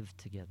all live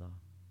together.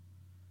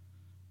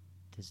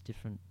 There's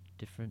different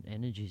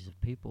energies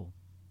of people.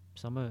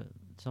 Some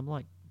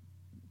like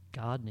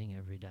gardening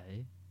every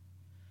day,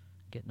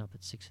 getting up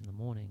at 6 in the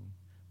morning,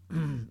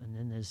 And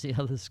then there's the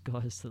other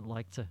guys that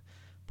like to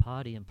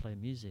party and play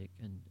music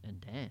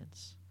and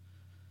dance.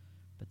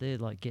 But they're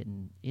like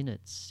getting in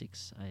at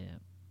 6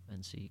 a.m.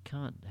 And so you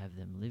can't have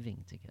them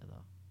living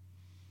together.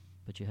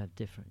 But you have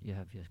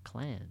your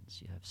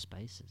clans, you have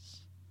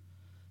spaces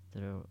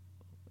that are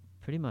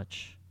pretty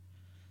much,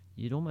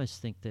 you'd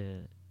almost think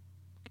they're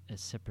a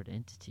separate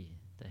entity.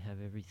 They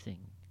have everything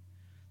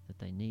that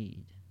they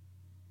need,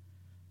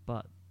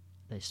 but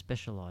they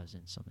specialize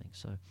in something.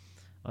 So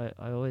I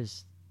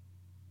always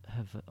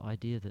have an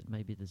idea that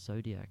maybe the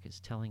zodiac is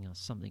telling us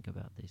something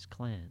about these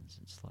clans.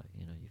 It's like,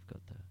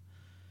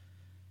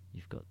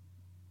 you've got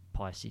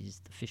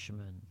Pisces, the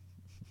fisherman.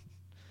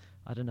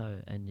 I don't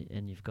know,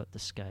 and you've got the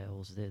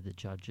scales. They're the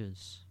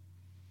judges,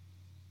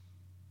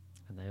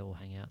 and they all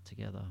hang out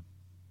together.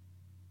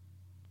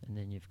 And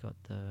then you've got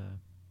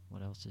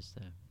what else is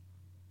there?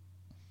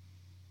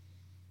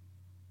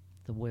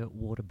 The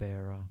water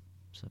bearer.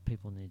 So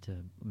people need to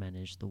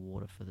manage the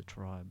water for the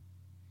tribe.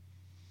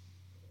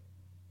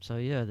 So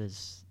yeah,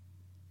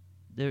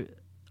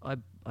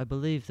 I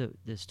believe that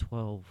there's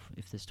 12.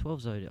 If there's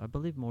 12 zodiac, I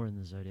believe more in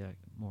the zodiac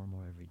more and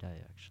more every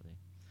day actually.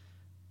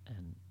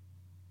 And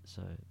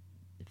so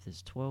if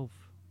there's 12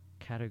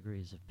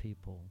 categories of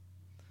people,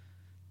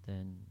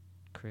 then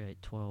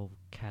create 12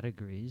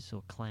 categories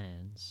or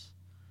clans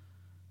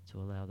to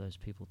allow those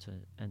people to,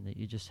 and that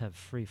you just have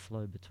free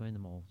flow between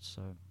them all.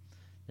 So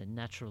that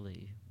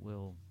naturally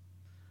will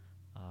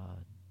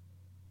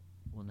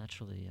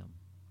naturally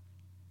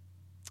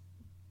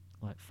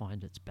like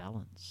find its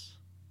balance.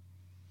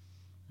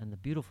 And the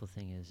beautiful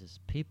thing is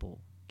people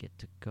get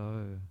to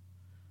go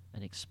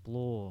and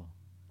explore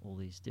all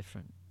these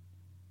different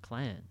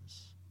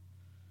clans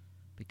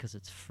because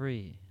it's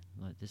free.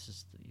 Like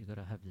you got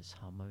to have this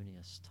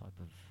harmonious type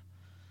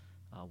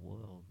of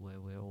world where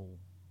we're all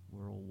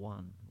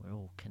one, we're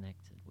all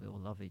connected, we all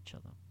love each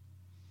other.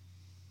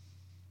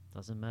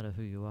 Doesn't matter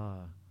who you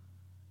are.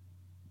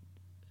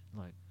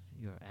 Like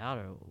your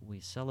outer, we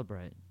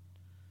celebrate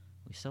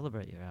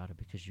your outer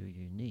because you're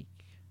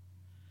unique.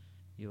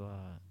 You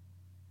are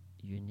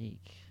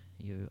unique.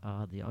 You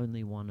are the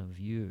only one of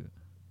you.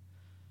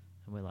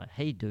 And we're like,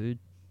 hey dude,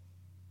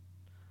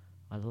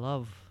 I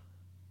love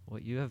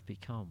what you have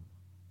become.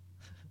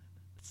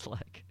 It's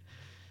like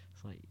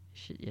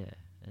shit, yeah.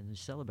 And we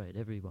celebrate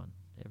everyone.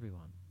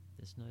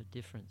 There's no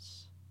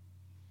difference,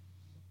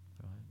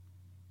 right?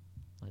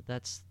 Like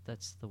that's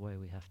the way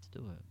we have to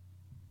do it.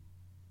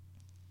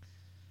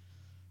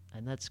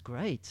 And that's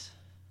great.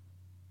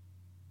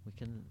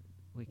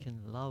 We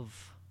can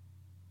love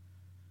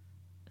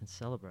and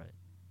celebrate.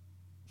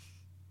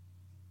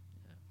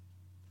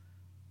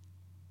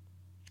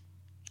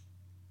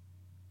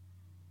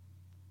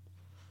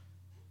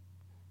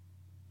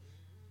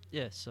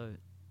 Yeah, so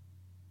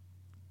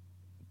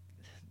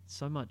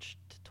much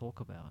to talk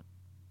about.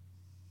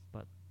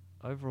 But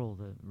overall,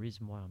 the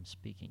reason why I'm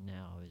speaking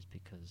now is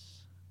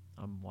because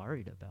I'm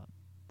worried about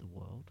the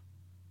world.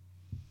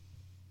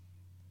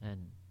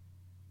 And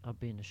I've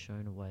been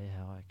shown a way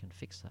how I can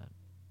fix that.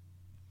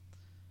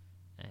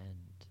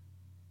 And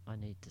I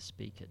need to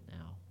speak it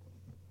now.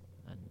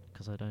 And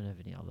because I don't have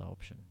any other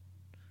option.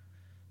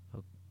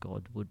 Or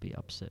God would be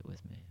upset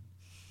with me.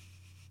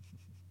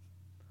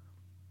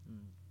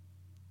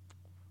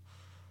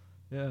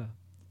 Yeah.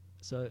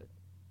 So,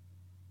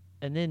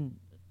 and then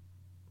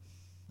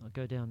I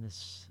go down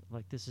this,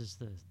 like this is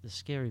the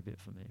scary bit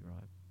for me,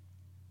 right?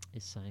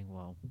 Is saying,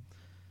 well,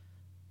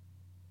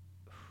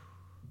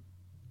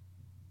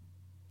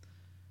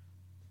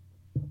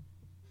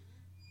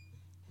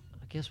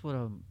 I guess what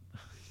I'm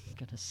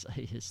going to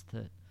say is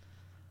that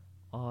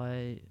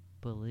I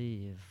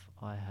believe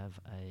I have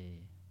a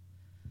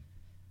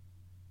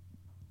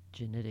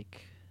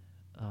genetic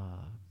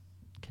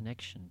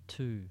connection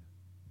to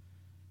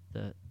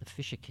the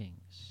Fisher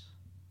Kings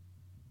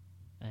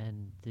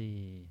and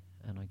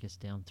I guess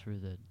down through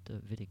the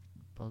Davidic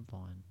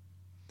bloodline.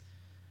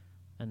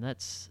 And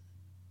that's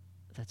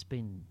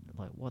been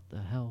like, what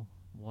the hell?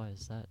 Why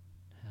is that?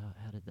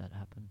 How did that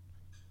happen?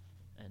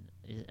 And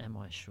am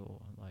I sure?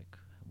 Like,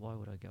 why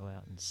would I go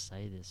out and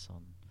say this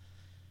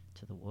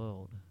to the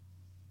world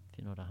if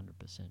you're not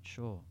 100%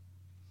 sure?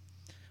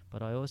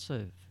 But I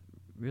also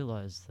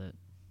realized that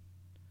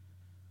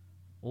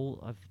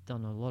I've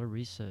done a lot of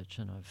research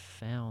and I've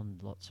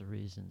found lots of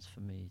reasons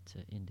for me to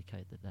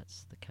indicate that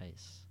that's the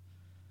case.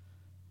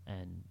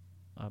 And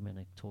I'm going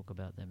to talk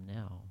about them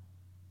now.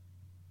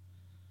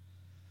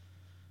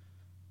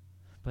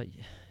 But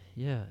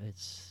yeah,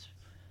 it's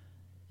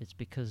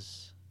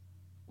because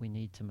we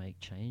need to make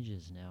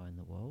changes now in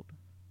the world.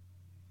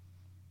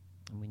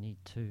 And we need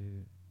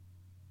to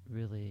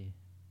really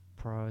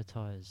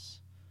prioritize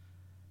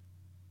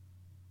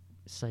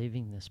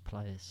saving this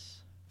place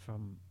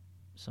from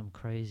some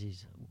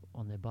crazies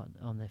on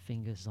their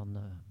fingers on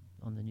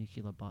the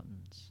nuclear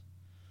buttons.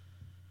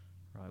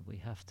 Right, we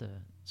have to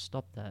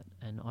stop that.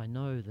 And I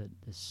know that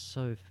there's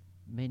so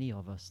many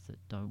of us that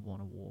don't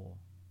want a war.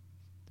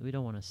 We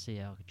don't want to see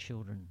our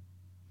children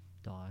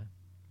die.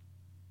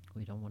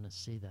 We don't want to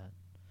see that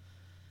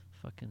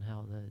fucking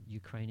hell, the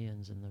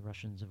Ukrainians and the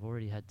Russians have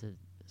already had to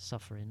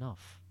suffer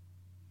enough.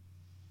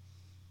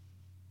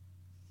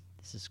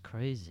 This is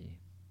crazy.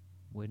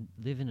 We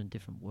live in a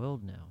different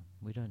world now.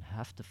 We don't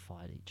have to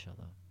fight each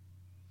other.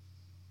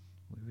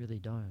 We really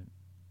don't.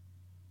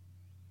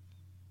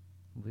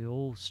 We're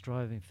all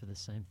striving for the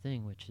same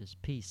thing, which is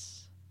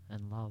peace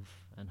and love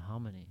and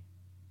harmony.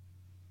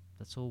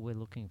 That's all we're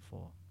looking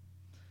for.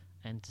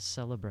 And to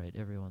celebrate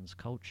everyone's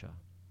culture,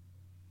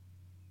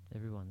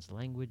 everyone's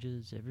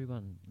languages,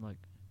 everyone, like,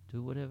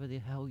 do whatever the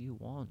hell you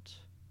want.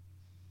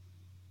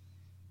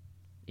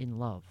 In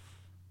love,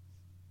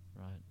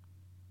 right?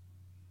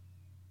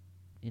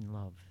 In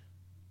love.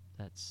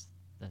 That's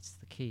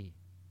the key.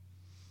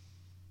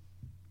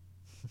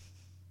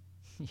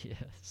 Yeah,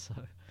 so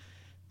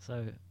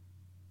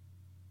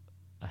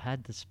I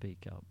had to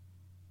speak up.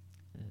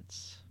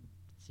 It's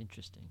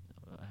interesting.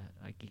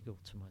 I giggle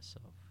to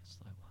myself. It's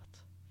like,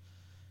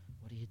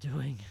 what are you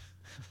doing?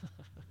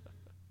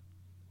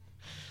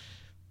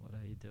 What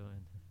are you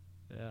doing?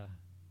 Yeah,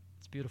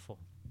 it's beautiful.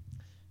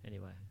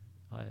 Anyway,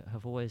 I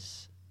have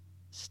always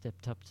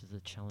stepped up to the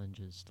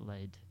challenges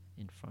laid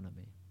in front of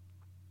me.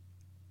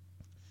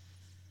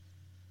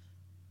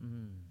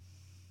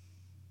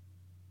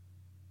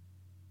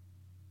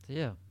 So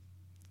yeah,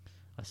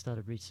 I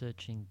started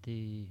researching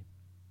the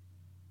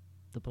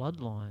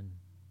bloodline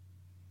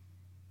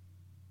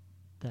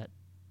that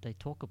they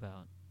talk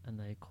about, and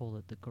they call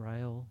it the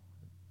Grail,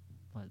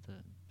 like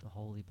the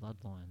holy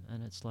bloodline.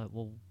 And it's like,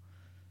 well,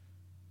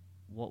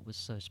 what was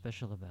so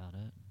special about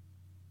it?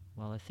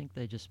 Well, I think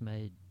they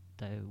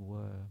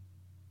were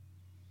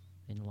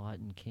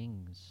enlightened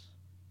kings.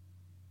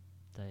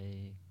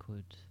 They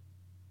could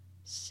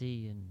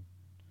see, and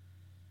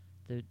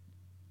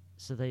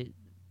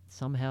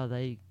somehow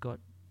they got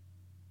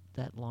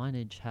that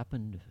lineage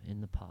happened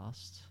in the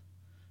past,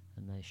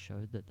 and they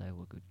showed that they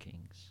were good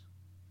kings.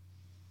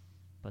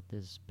 But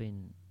there's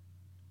been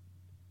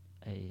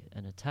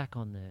an attack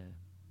on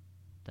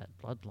that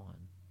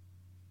bloodline,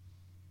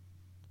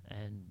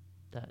 and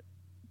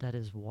that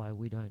is why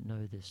we don't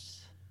know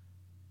this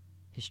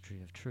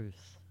history of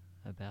truth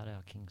about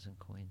our kings and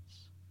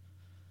queens.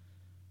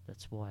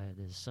 That's why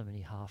there's so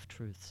many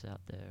half-truths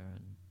out there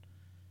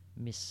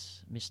and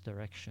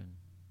misdirection.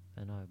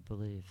 And I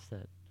believe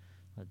that,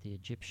 like, the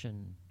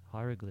Egyptian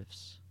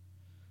hieroglyphs,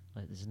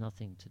 like, there's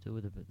nothing to do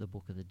with the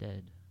Book of the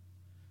Dead.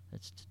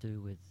 It's to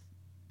do with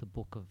the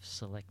book of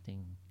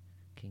selecting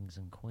kings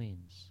and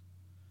queens.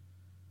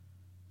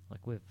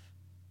 Like,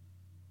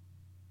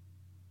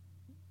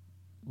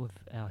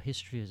 our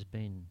history has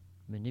been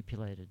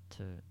manipulated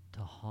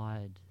to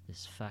hide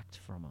this fact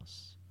from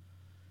us,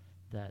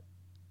 that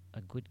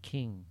a good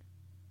king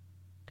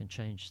can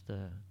change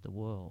the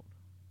world,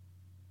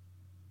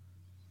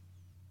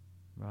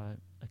 right?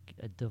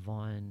 A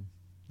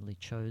divinely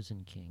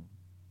chosen king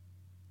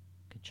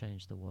can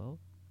change the world.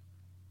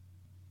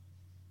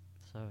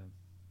 So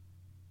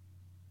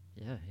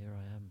yeah, here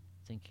I am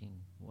thinking,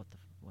 what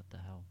the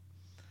hell?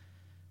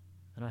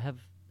 And I have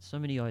so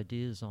many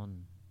ideas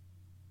on,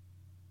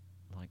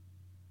 like,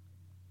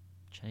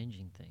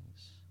 changing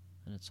things,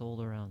 and it's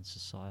all around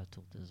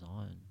societal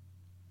design,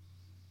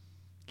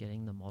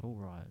 getting the model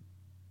right,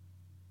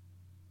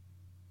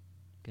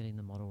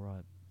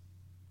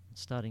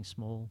 starting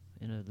small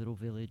in a little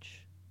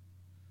village,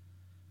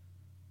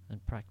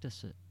 and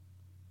practice it,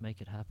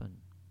 make it happen,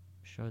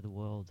 show the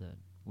world that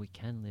we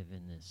can live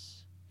in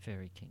this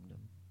fairy kingdom.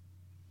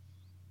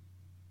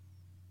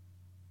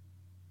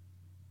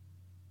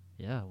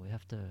 Yeah, we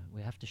have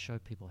to show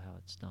people how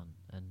it's done,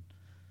 and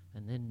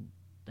then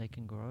they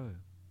can grow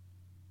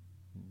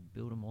and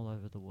build them all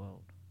over the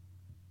world,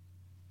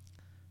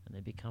 and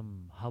they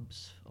become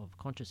hubs of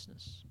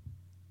consciousness.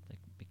 They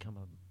become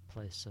a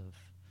place of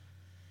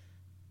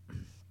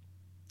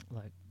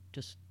like,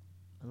 just,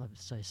 I love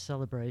to say,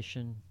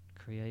 celebration,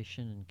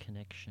 creation, and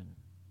connection.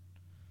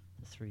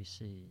 The 3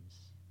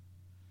 C's.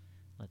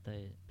 Like,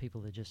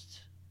 people are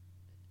just,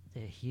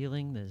 they're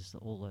healing. There's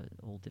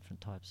all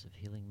different types of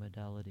healing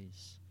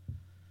modalities.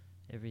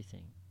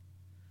 Everything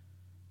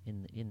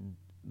in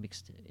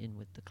mixed in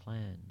with the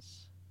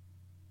clans,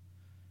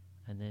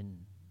 and then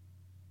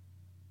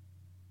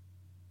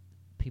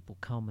people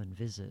come and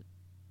visit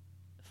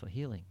for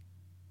healing,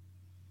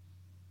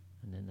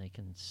 and then they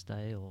can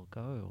stay or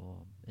go. Or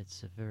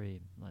it's a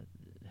very, like,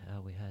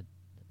 how we had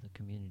the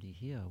community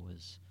here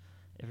was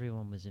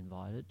everyone was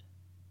invited,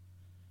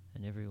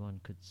 and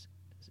everyone could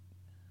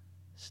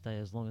stay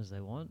as long as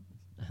they want,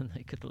 and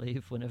they could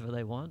leave whenever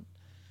they want,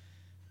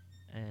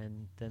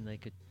 and then they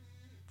could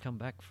come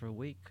back for a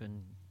week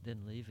and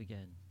then leave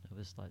again. It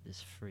was like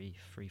this free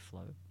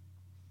flow.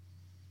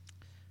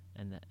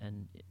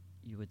 And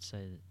you would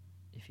say that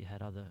if you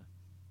had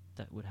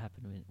that would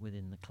happen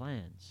within the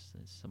clans.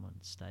 There's someone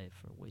stay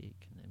for a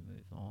week and then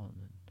move on,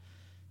 and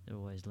they're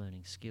always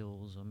learning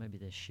skills, or maybe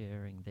they're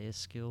sharing their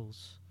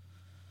skills,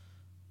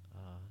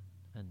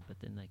 but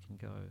then they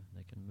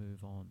can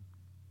move on.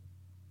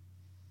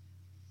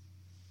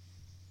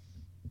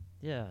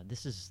 Yeah,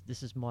 this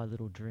is my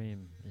little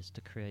dream, is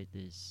to create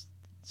these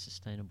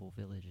sustainable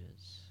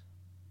villages.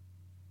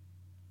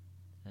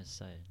 As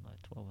say, like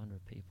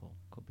 1,200 people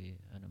could be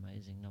an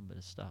amazing number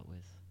to start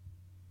with.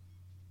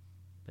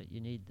 But we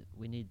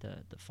need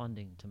the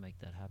funding to make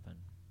that happen,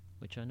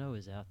 which I know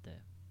is out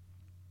there.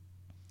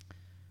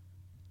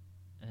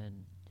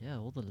 And yeah,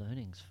 all the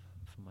learnings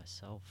for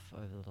myself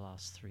over the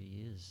last 3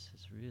 years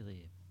has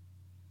really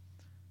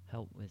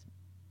helped with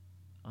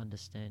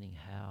understanding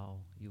how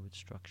you would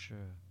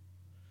structure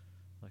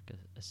like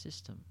a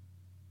system,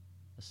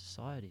 a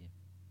society.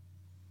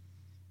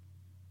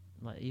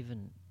 Like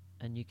even,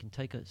 and you can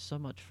take it so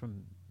much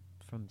from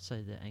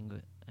say the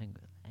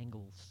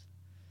angles,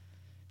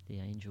 the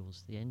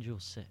angel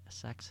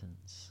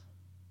Saxons.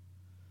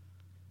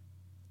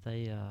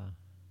 They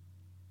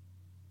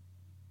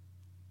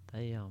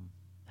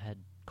had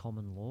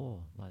common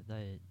law, like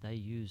they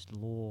used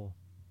law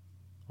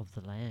of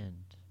the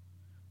land,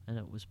 and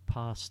it was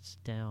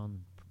passed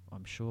down,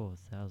 I'm sure,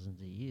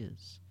 thousands of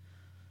years.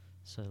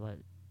 So like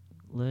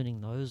learning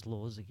those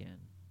laws again,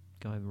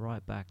 going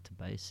right back to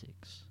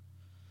basics,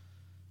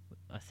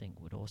 I think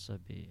would also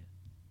be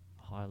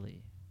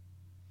highly,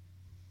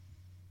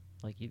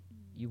 like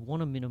you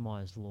want to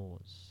minimize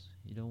laws.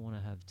 You don't want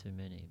to have too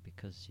many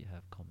because you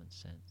have common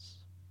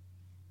sense.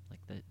 Like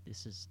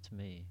this is, to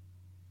me,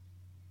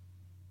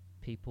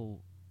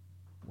 people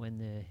when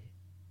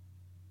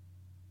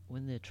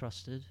they're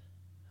trusted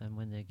and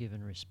when they're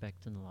given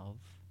respect and love,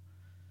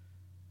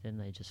 then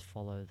they just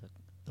follow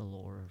the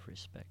law of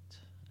respect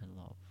and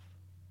love.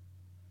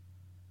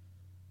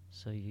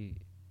 So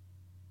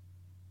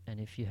and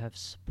if you have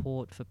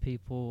support for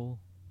people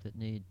that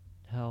need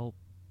help,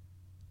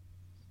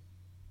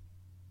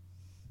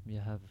 you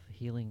have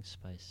healing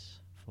space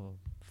for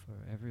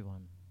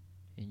everyone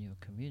in your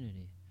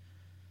community.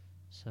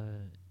 So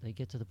they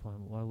get to the point,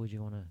 why would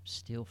you want to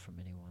steal from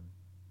anyone?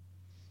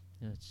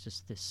 You know, it's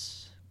just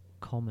this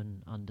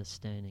common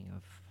understanding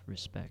of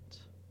respect.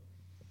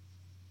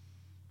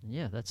 And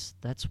yeah, that's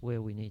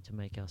where we need to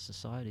make our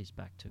societies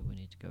back to. We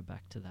need to go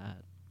back to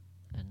that.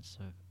 And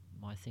so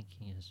my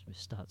thinking is we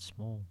start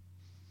small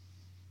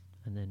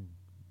and then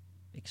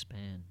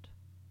expand.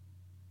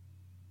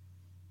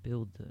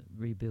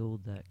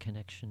 Rebuild that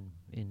connection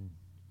in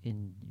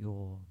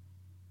your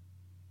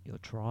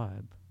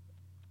tribe,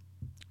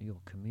 your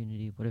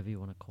community, whatever you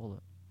want to call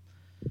it,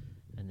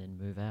 and then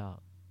move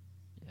out.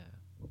 Yeah.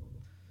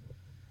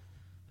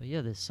 But yeah,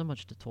 there's so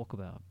much to talk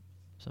about.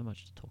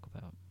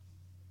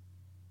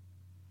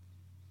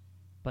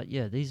 But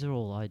yeah, these are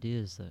all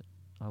ideas that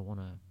I want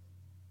to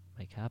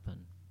make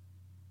happen.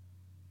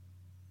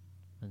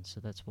 And so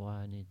that's why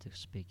I need to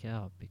speak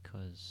out,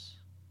 because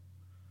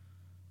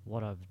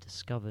what I've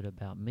discovered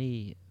about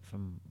me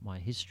from my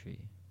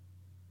history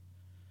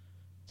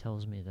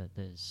tells me that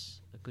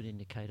there's a good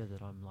indicator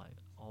that I'm like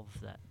of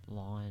that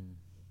line,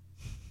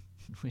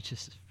 which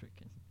is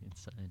freaking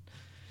insane.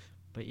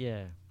 But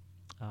yeah,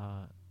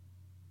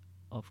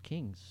 of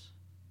kings.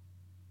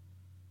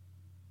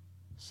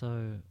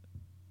 So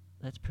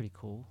that's pretty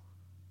cool.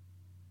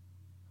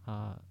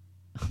 How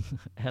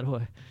do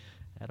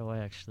I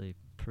actually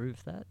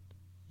prove that?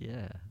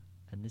 Yeah,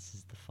 and this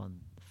is the fun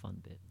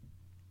bit.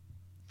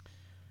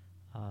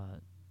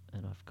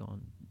 And I've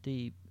gone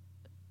deep,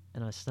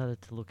 and I started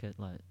to look at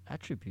like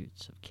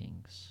attributes of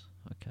kings.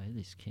 Okay,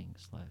 these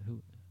kings, like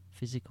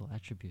physical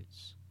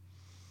attributes,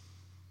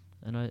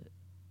 and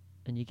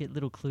you get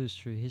little clues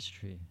through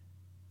history.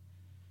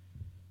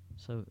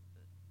 So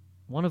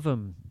one of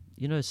them,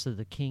 so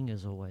the king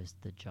is always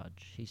the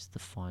judge. He's the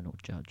final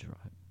judge,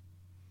 right?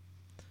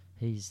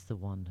 He's the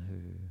one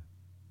who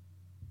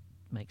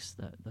makes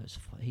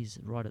he's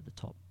right at the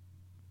top,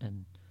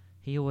 and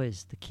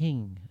the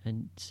king.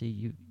 And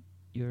see,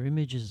 your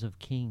images of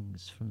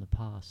kings from the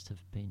past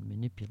have been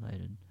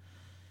manipulated.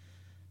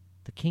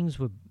 The kings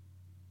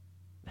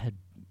had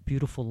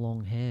beautiful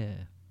long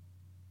hair,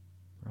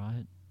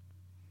 right?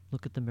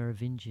 Look at the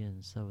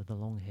Merovingians; they were the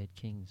long-haired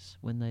kings.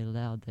 When they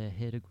allowed their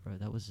hair to grow,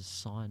 that was a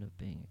sign of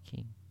being a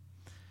king,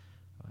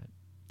 right?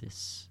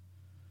 This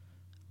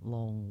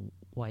long,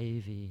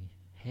 wavy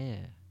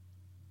hair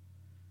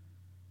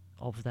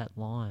of that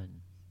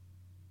line.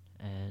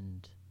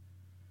 And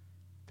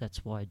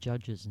that's why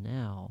judges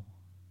now,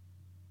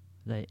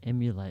 they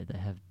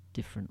have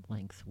different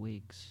length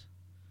wigs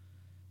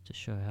to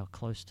show how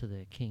close to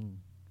their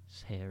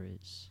king's hair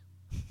is.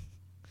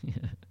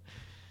 Yeah.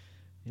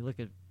 You look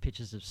at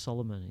pictures of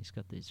Solomon, he's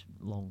got these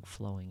long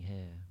flowing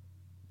hair,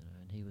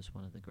 and he was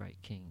one of the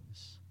great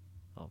kings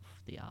of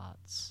the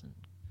arts and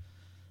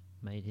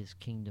made his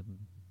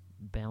kingdom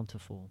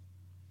bountiful.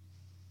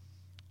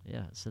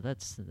 Yeah, so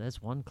that's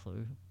one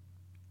clue.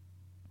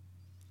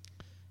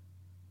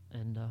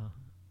 And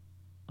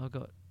I've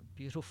got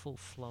beautiful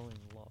flowing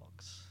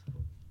locks.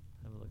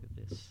 Have a look at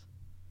this.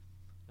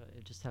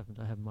 It just happened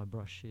to have my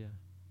brush here.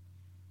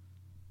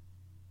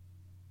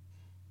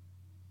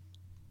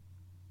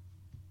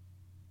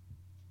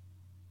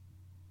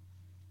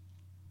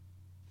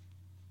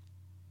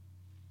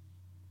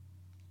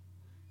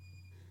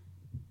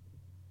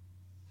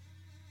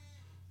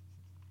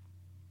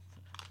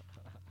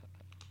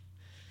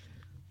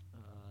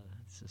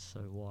 This is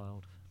so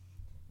wild.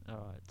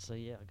 Alright, so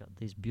yeah, I got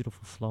these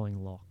beautiful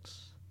flowing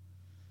locks,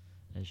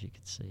 as you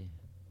can see.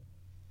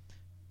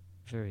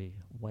 Very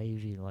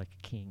wavy like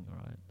a king,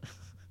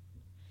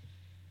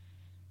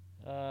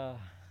 right?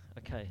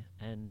 Okay,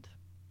 and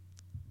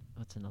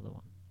what's another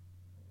one?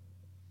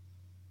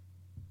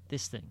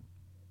 This thing.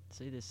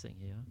 See this thing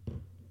here?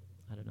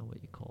 I don't know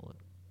what you call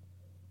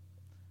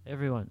it.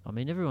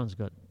 Everyone's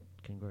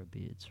can grow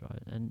beards,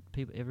 right? And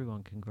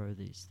everyone can grow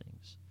these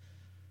things,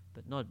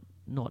 but not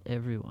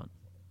everyone.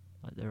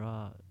 Like there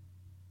are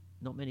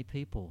not many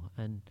people.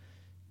 And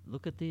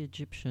look at the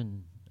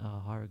Egyptian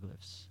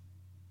hieroglyphs.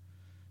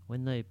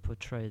 When they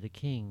portray the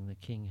king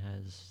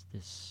has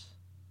this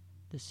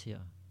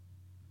here,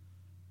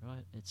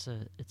 right? It's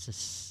a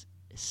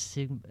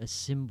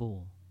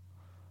symbol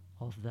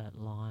of that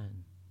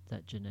line,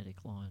 that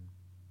genetic line.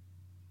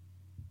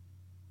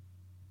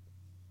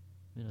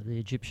 You know, the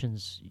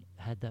Egyptians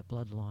had that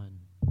bloodline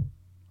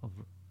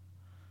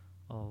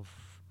of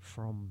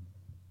from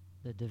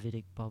the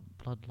Davidic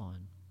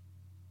bloodline.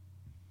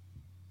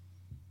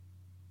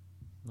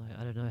 Like,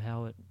 I don't know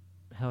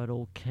how it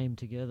all came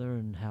together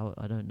and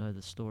I don't know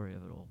the story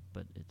of it all,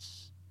 but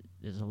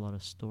there's a lot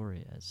of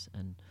story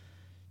and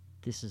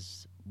this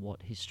is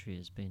what history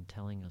has been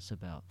telling us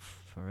about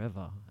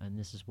forever, and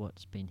this is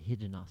what's been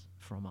hidden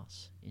from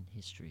us in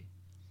history.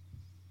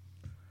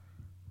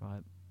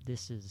 Right?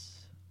 This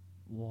is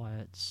why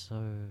it's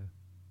so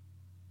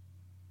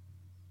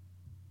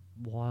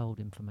wild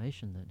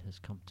information that has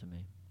come to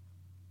me.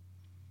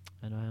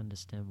 And I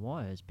understand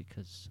why, is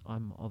because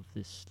I'm of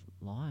this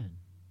line.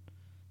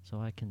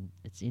 So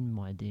it's in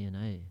my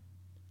DNA,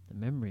 the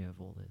memory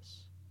of all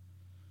this.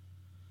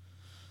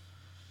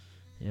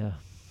 Yeah.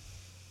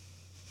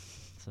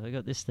 So I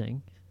got this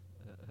thing,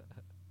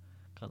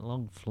 got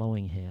long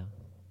flowing hair.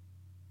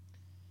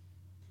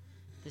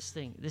 This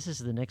is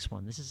the next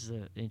one. This is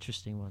an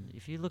interesting one.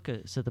 If you look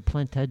at, so the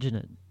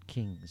Plantagenet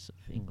kings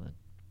of England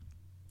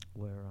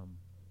were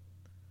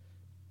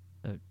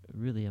a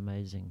really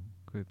amazing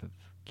group of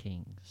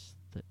kings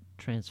that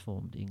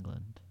transformed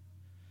England.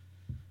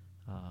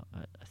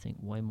 I think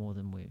way more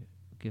than we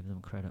give them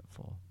credit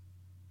for.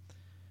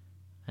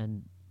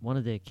 And one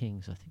of their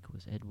kings, I think it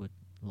was Edward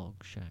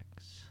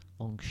Longshanks.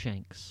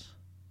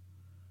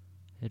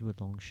 Edward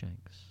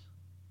Longshanks.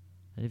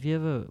 And have you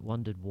ever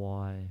wondered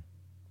why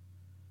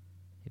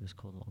he was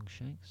called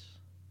Longshanks?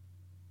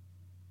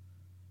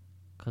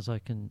 Because I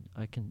can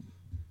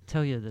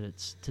tell you that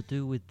it's to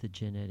do with the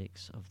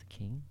genetics of the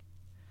king.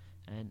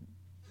 And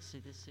see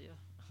this here?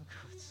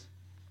 It's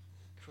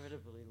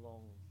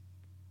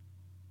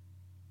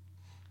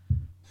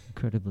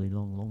incredibly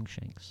long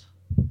Longshanks.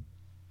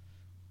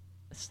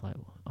 It's like,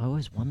 I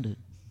always wondered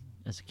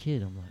as a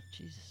kid, I'm like,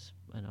 Jesus,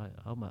 and I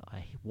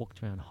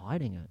walked around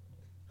hiding it.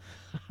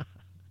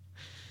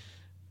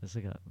 It's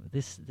like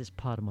this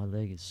part of my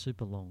leg is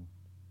super long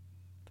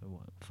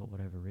for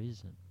whatever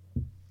reason.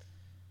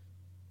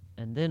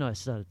 And then I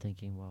started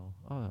thinking, well,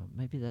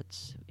 maybe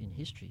that's in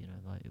history, you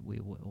know, like we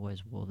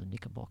always wore the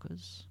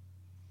knickerbockers.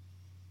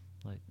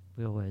 Like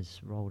we always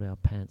rolled our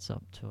pants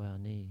up to our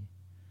knee.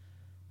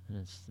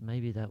 And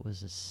maybe that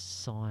was a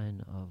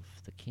sign of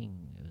the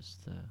king. It was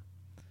the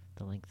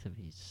length of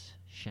his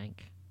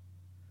shank.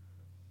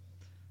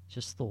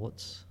 Just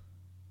thoughts.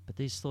 But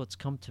these thoughts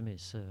come to me,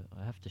 so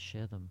I have to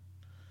share them,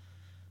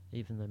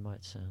 even they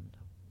might sound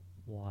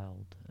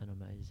wild and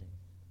amazing.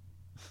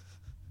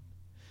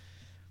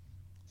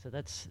 So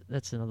that's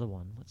another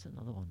one. What's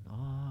another one?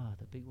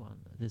 The big one.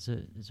 There's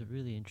a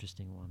really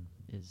interesting one.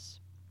 Is,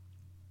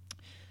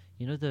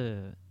 you know,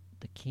 the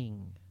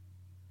king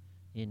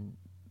in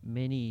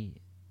many,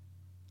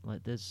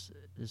 like there's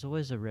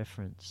always a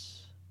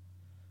reference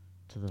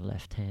to the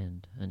left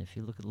hand, and if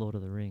you look at Lord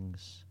of the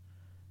Rings,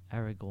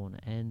 Aragorn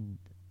and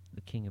the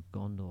King of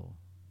Gondor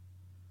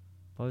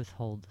both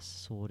hold the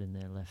sword in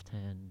their left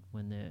hand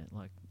when they're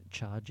like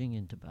charging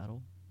into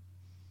battle.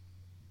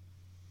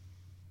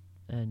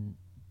 And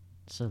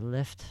so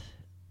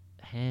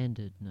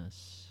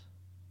left-handedness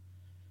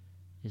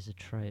is a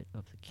trait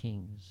of the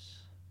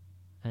kings.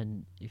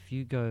 And if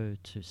you go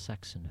to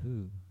Saxon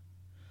Who,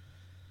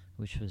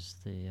 which was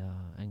the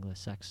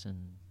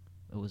Anglo-Saxon,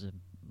 it was a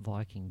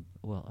Viking,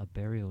 a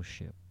burial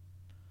ship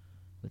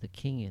with a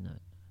king in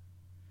it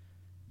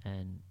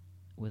and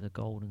with a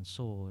golden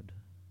sword.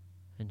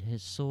 And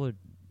his sword,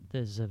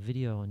 there's a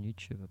video on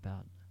YouTube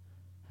about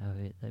how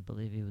they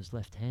believe he was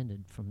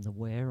left-handed from the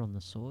wear on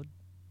the sword.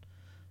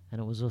 And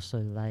it was also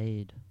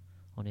laid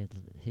on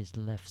his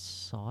left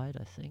side,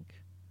 I think.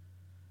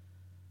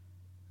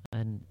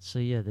 And so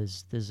yeah,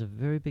 there's a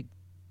very big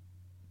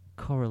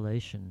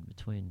correlation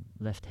between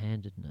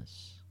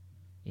left-handedness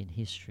in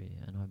history,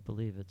 and I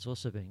believe it's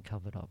also been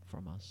covered up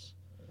from us.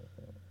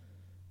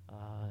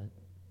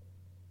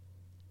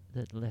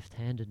 That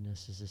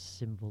left-handedness is a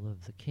symbol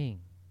of the king.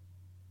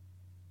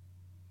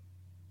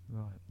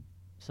 Right.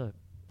 So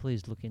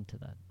please look into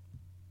that.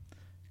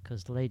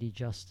 Because Lady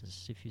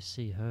Justice, if you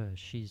see her,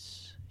 she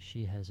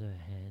has her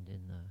hand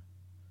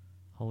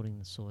holding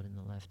the sword in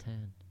the left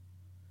hand.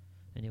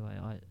 Anyway,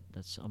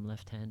 I'm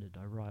left-handed.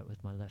 I write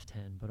with my left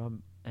hand, but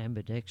I'm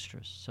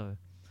ambidextrous, so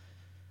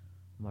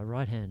my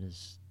right hand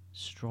is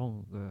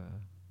stronger,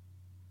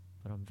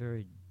 but I'm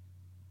very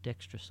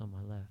dexterous on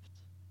my left.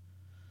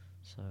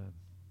 So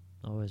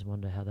I always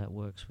wonder how that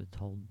works with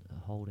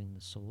holding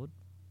the sword.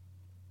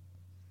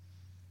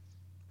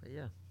 But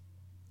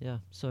yeah.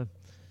 So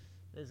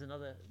there's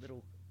another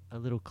little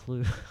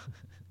clue.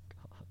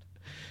 God,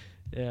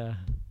 yeah.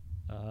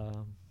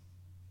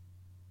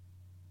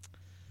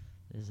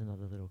 There's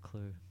another little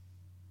clue.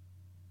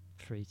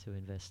 Free to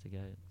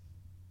investigate.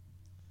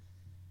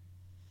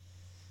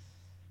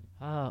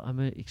 I'm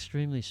an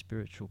extremely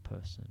spiritual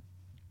person.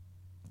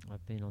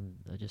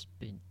 I've just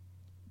been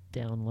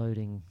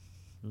downloading,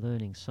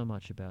 learning so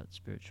much about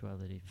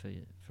spirituality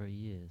for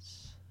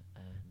years,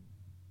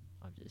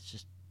 and it's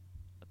just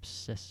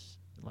obsessed.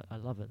 Like, I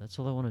love it. That's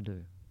all I want to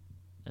do,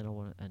 and I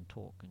want to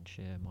talk and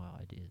share my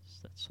ideas.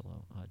 That's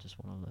all. I just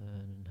want to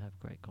learn and have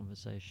great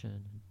conversation,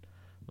 and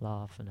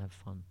laugh and have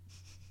fun.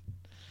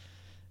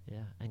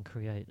 Yeah, and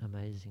create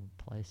amazing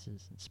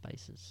places and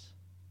spaces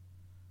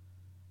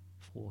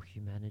for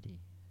humanity.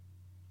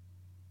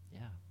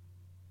 Yeah.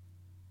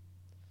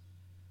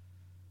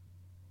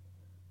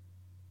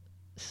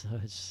 So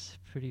it's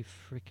pretty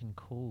freaking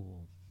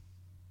cool.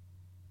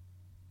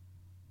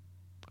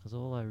 Because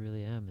all I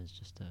really am is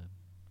just a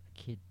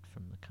kid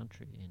from the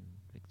country in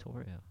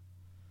Victoria.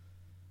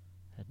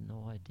 Had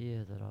no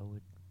idea that I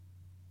would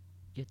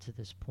get to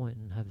this point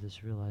and have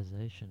this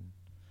realization.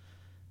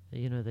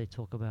 You know, they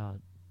talk about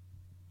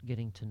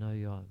getting to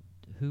know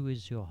who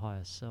is your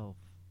higher self.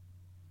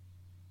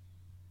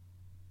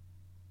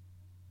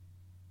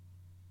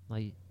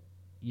 Like,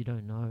 you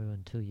don't know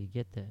until you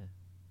get there.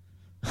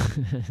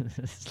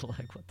 It's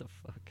like, what the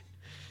fuck?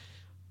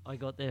 I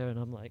got there and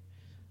I'm like,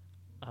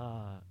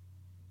 are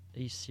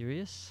you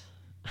serious?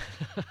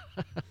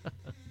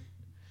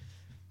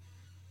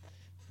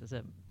 Does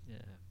that,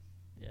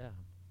 yeah.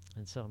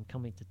 And so I'm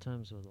coming to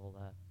terms with all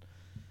that.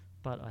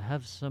 But I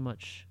have so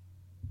much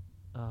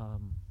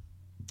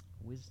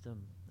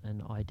wisdom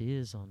and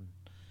ideas on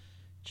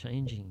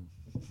changing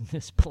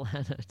this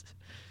planet,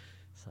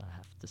 so I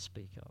have to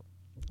speak up.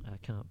 I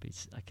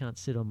can't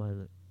sit in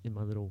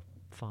my little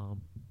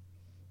farm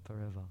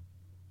forever.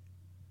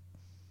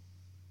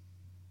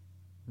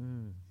 Yeah.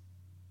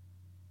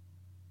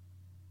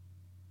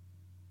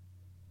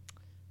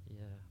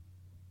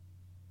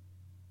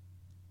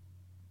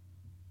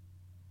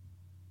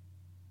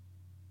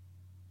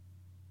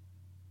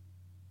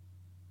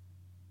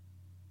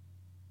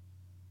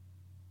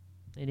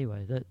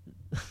 Anyway, that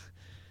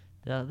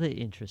the other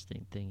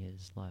interesting thing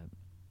is, like,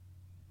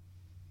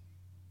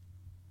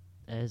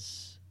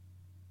 as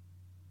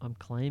I'm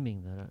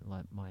claiming that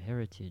like my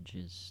heritage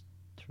is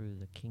through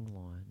the king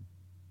line,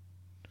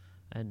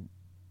 and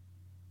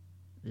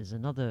there's a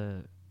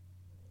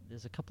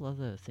couple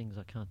other things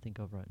I can't think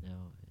of right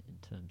now in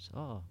terms.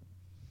 Oh,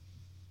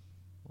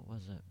 what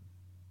was it?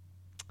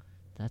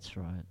 That's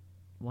right.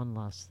 One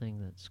last thing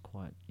that's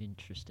quite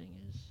interesting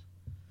is,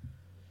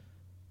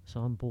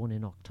 so I'm born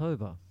in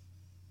October,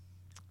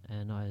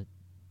 and I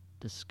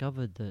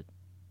discovered that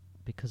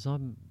because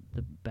I'm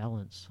the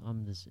balance,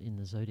 in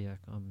the zodiac,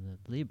 I'm the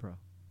Libra,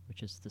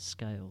 which is the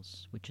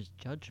scales, which is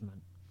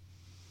judgment.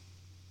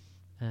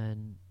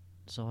 And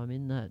so I'm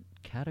in that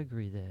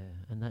category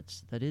there, and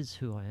that is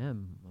who I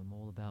am. I'm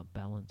all about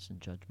balance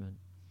and judgment.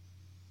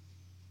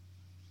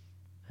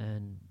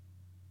 And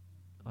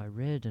I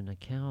read an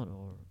account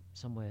or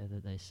somewhere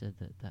that they said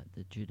that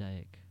the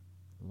Judaic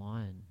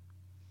line,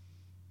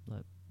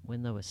 like,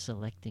 when they were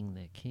selecting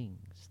their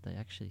kings, they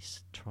actually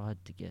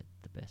tried to get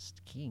the best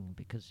king,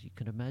 because you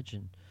can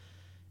imagine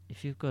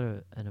if you've got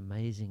an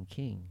amazing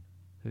king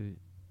who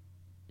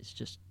is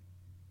just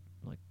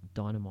like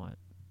dynamite,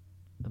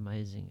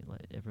 amazing,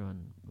 like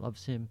everyone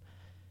loves him,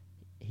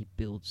 he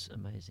builds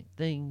amazing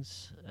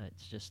things,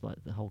 it's just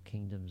like the whole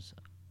kingdom's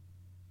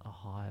a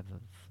hive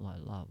of like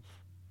love.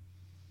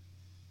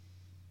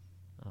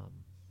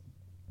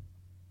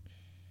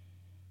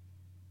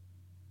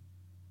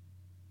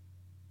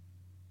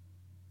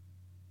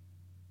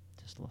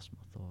 Just lost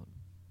my thought.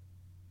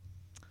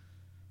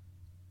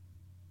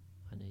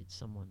 I need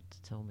someone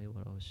to tell me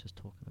what I was just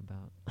talking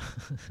about.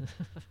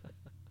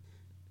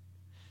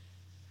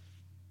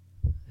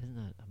 Isn't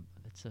that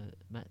it's an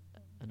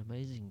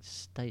amazing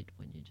state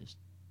when it just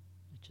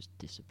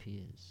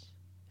disappears,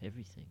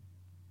 everything.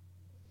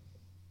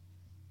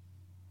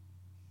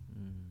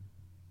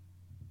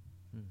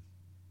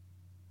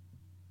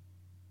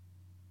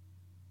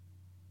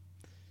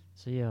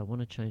 So yeah, I want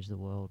to change the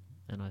world,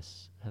 and I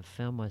have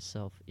found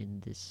myself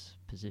in this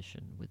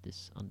position with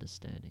this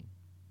understanding.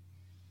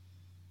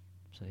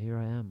 So here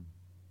I am.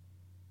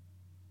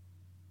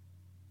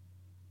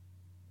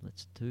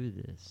 Let's do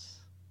this.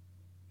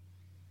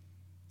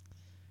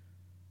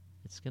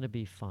 It's going to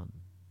be fun,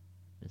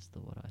 is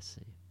what I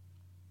see.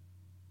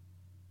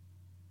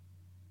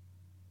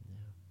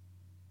 Yeah.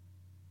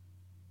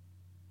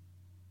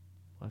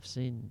 I've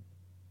seen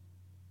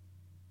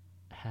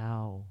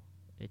how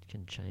it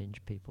can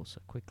change people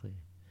so quickly.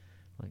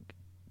 Like,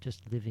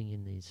 just living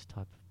in these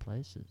type of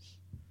places,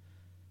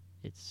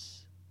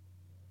 it's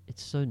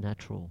so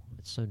natural,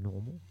 it's so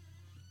normal.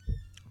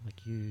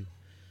 Like you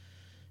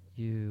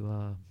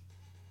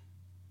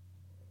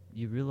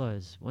you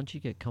realize once you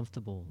get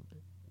comfortable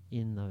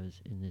in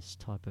this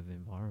type of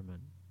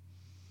environment,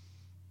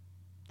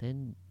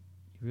 then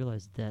you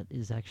realize that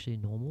is actually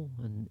normal,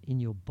 and in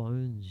your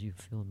bones you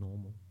feel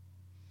normal.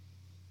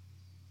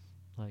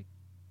 Like,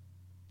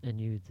 and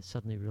you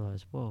suddenly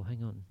realize, whoa,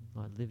 hang on,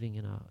 like living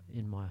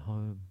in my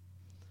home,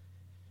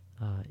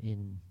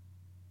 in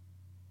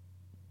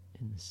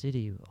the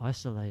city,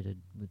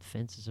 isolated with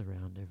fences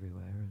around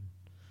everywhere, and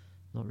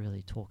not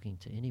really talking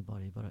to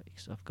anybody. But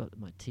I've got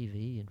my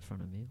TV in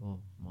front of me, or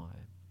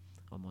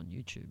I'm on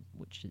YouTube,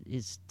 which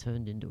is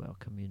turned into our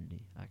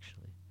community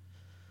actually.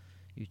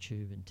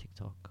 YouTube and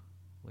TikTok,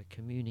 we're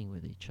communing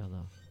with each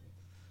other,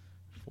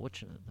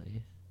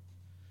 fortunately.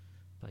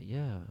 But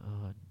yeah,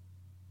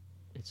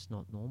 it's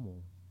not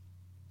normal.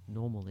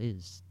 Normal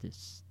is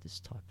this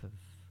type of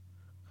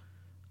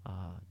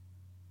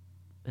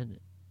and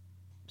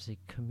see,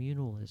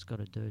 communal has got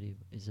a dirty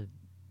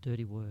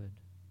word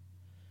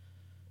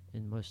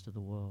in most of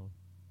the world.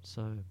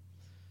 So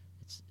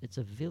it's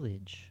a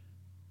village.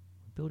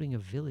 We're building a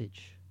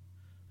village,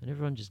 and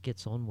everyone just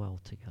gets on well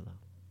together.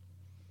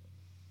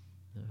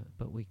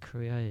 But we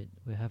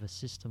have a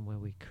system where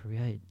we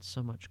create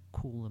so much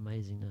cool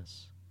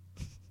amazingness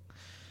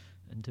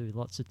and do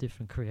lots of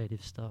different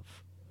creative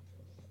stuff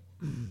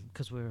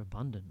because we're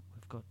abundant.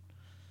 We've got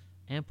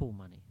ample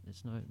money.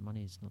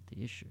 Money is not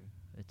the issue.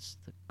 It's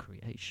the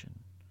creation.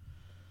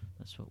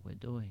 That's what we're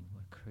doing.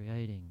 We're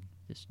creating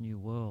this new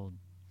world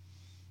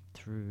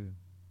through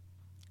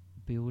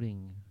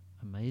building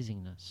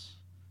amazingness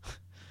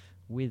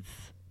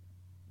with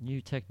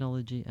new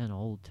technology and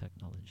old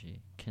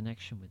technology,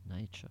 connection with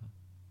nature,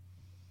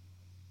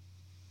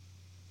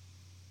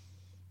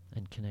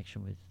 and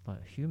connection with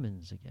like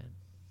humans again.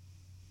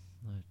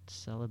 Like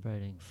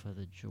celebrating for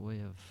the joy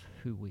of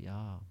who we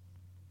are.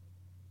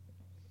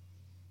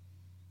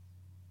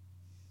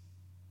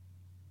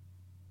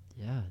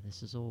 Yeah,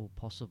 this is all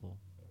possible.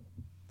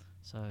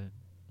 So,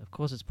 of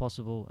course it's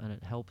possible, and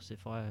it helps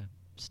if I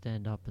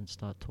stand up and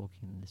start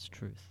talking this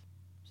truth.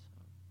 So,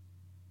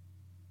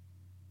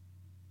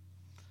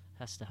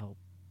 has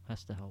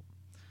to help.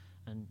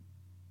 And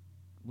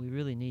we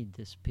really need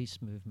this peace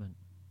movement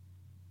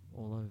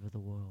all over the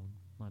world.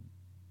 Like,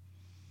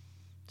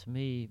 to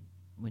me,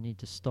 we need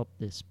to stop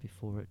this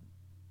before it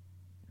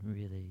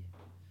really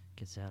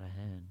gets out of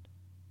hand.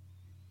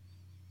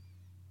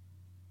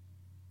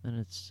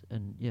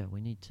 And yeah,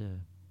 we need to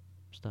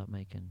start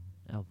making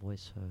our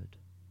voice heard.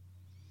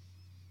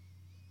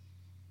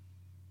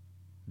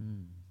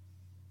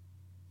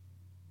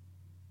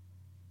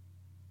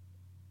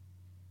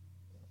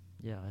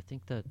 Yeah, I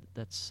think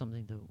that's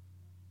something that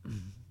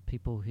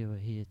people who are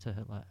here to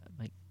like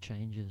make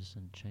changes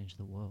and change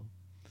the world.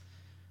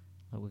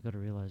 Like, we've got to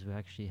realize we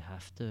actually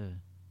have to.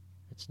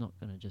 It's not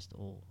going to just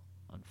all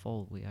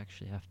unfold. We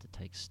actually have to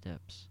take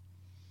steps.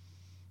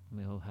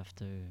 We all have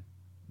to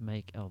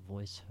make our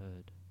voice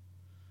heard,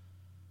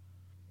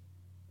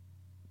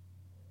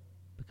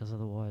 because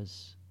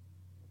otherwise,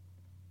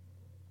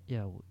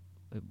 yeah,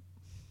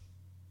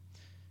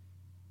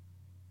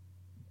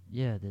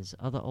 there's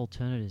other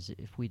alternatives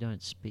if we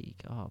don't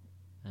speak up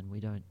and we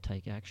don't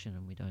take action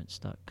and we don't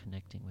start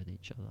connecting with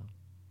each other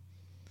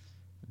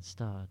and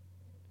start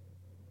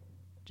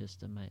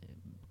just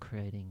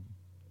creating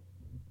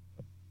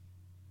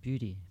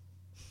beauty.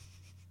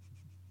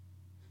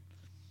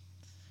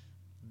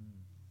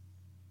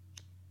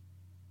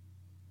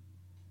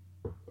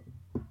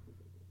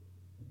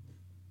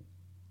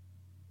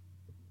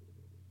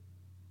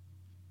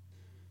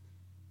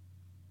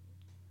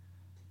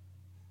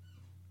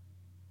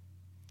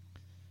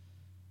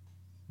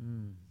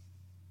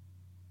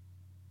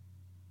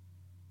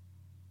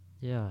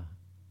 Yeah.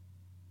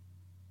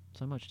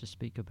 So much to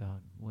speak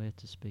about. Where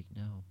to speak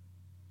now?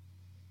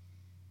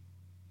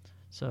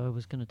 So I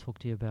was going to talk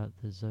to you about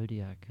the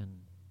zodiac and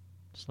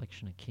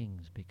selection of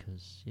kings,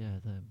 because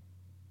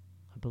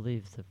I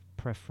believe the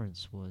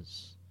preference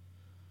was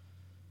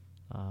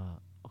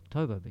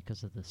October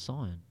because of the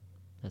sign.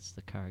 That's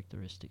the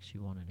characteristics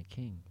you want in a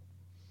king.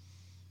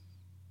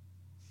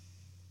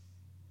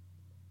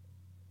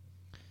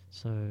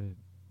 So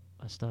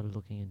I started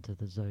looking into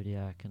the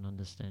zodiac and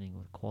understanding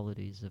the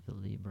qualities of the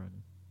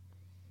Libran,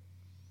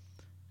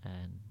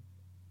 and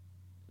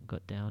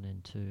got down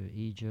into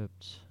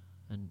Egypt,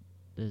 and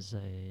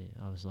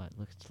I was like,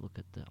 let's look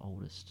at the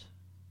oldest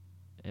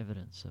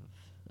evidence of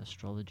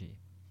astrology,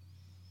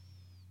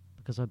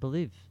 because I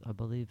believe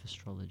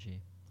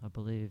astrology. I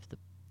believe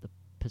the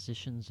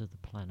positions of the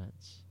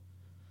planets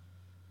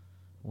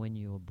when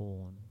you are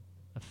born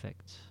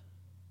affect.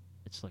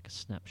 It's like a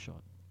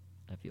snapshot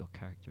of your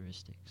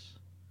characteristics,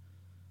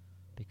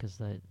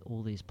 because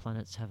all these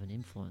planets have an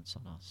influence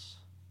on us.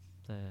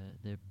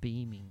 They're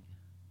beaming.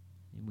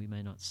 We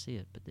may not see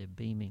it, but they're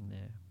beaming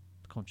their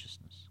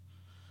consciousness.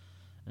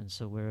 And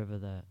so wherever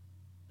that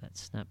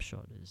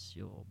snapshot is,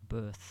 your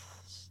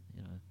birth,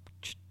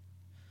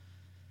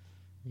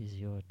 These are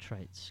your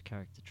traits,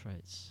 character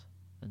traits.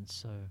 And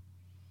so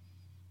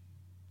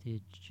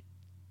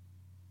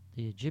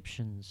the the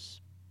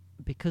Egyptians,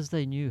 because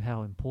they knew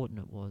how important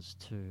it was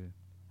to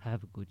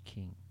have a good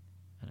king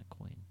and a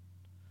queen,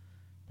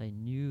 they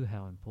knew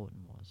how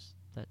important it was.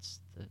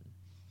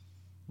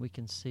 We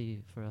can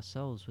see for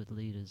ourselves with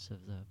leaders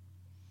of the.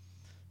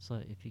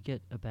 So if you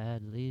get a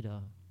bad leader,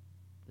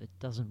 it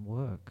doesn't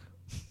work.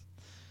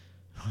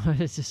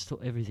 It's just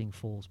everything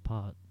falls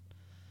apart,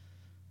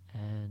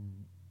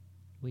 and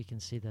we can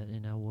see that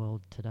in our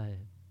world today.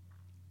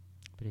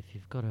 But if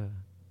you've got a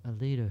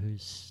leader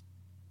who's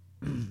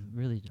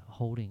really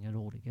holding it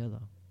all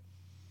together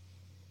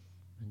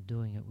and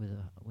doing it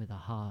with a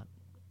heart,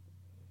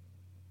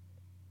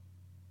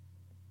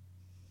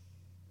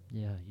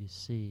 yeah, you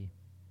see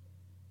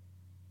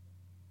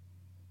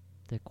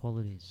their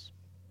qualities.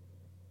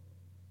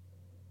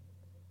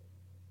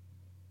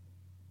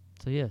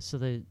 So yeah, so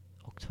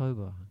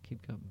October, I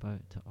keep going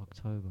back to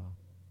October.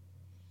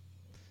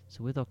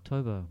 So with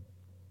October,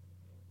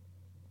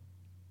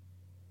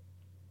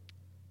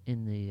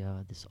 in the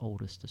this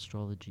oldest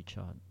astrology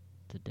chart,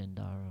 the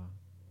Dendara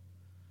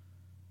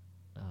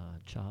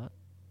chart,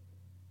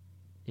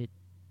 it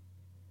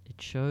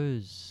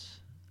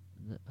shows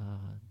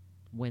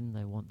when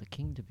they want the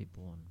king to be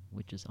born,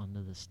 which is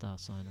under the star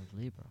sign of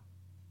Libra.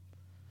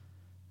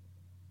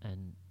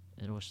 And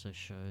it also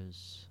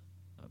shows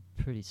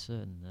pretty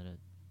certain that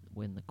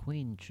when the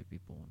queen should be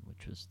born,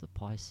 which was the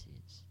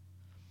Pisces.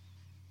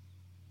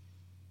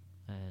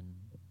 And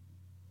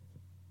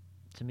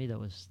to me that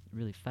was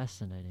really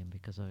fascinating,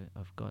 because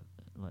I've got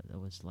there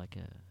was like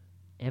a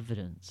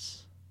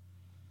evidence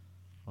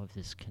of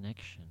this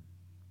connection,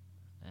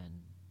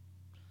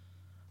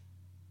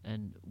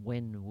 and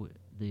when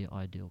the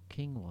ideal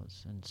king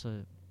was. And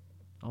so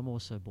I'm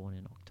also born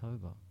in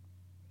October.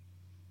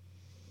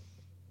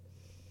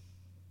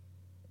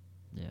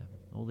 Yeah,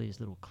 all these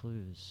little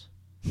clues.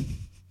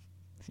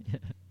 Yeah.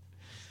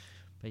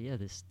 But yeah,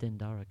 this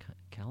Dendara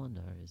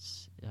calendar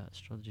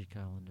astrology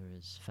calendar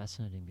is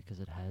fascinating, because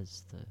it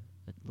has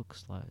it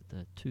looks like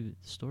the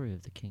story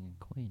of the king and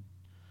queen,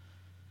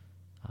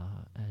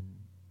 and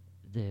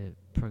their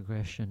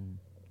progression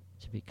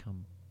to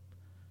become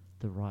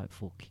the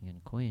rightful king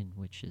and queen,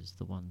 which is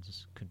the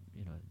ones,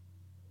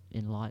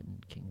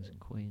 enlightened kings and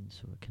queens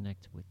who are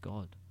connected with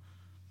God.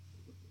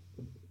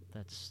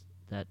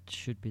 That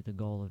should be the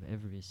goal of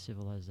every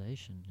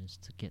civilization, is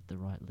to get the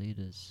right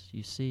leaders.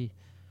 You see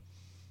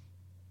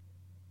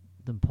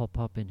them pop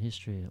up in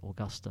history.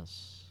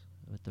 Augustus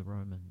with the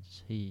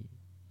Romans. You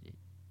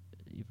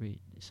read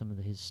some of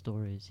his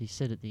stories. He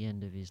said at the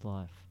end of his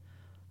life,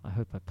 "I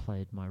hope I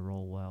played my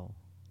role well."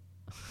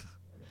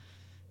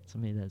 To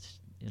me,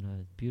 that's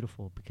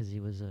beautiful, because he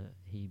was a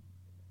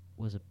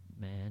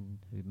man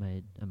who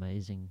made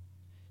amazing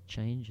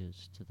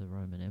changes to the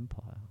Roman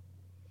Empire,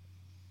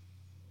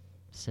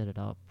 set it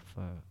up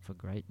for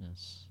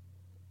greatness.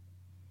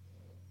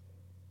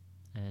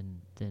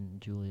 And then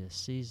Julius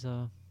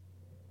Caesar.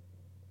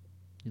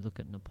 You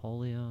look at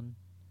Napoleon,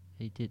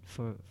 he did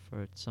for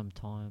some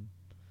time,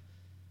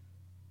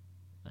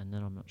 and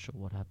then I'm not sure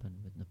what happened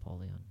with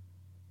Napoleon.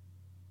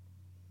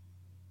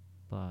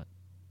 But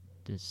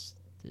there's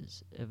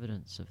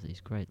evidence of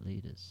these great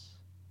leaders.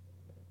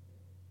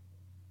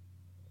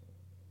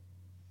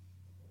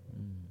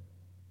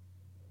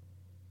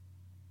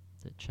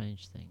 That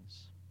change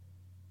things.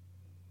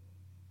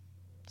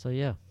 So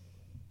yeah.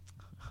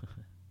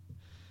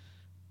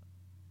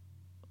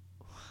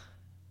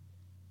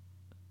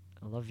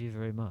 I love you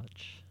very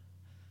much.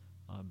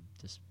 I'm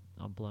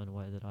blown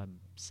away that I'm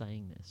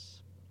saying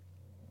this.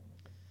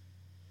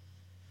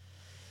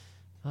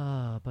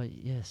 But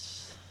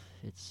yes,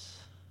 it's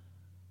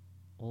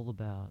all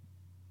about,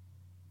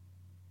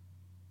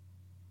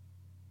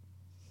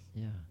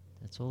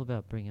 it's all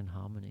about bringing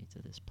harmony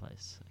to this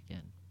place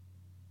again.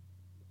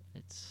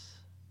 It's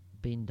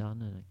been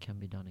done, and it can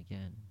be done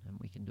again, and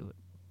we can do it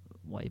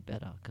way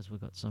better, because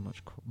we've got so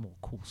much more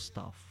cool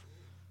stuff.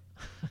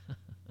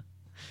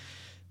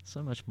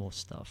 So much more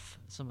stuff,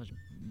 so much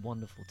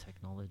wonderful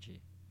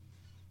technology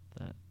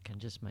that can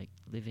just make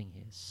living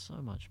here so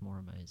much more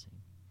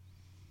amazing.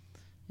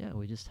 Yeah,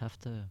 we just have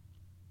to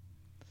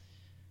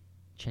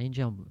change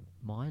our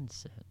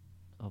mindset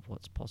of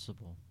what's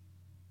possible.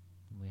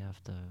 We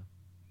have to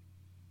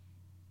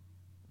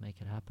make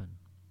it happen.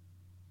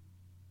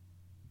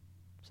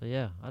 So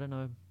yeah, I don't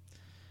know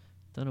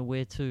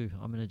where to.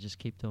 I'm gonna just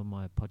keep doing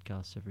my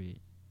podcasts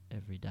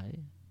every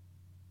day.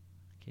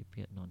 Keep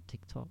getting on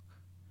TikTok,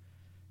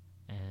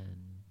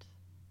 and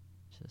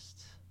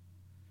just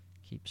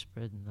keep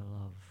spreading the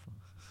love.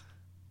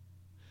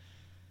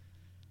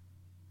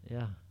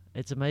 Yeah,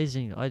 it's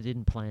amazing. I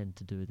didn't plan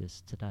to do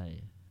this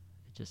today.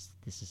 This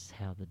is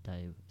how the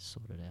day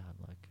sorted out.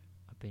 Like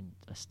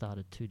I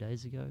started 2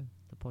 days ago,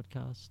 the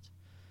podcast,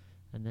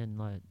 and then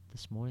like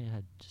this morning I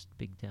had just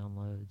big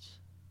downloads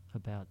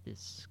about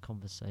this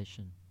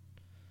conversation.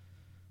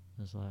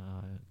 I was like,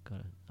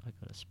 I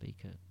gotta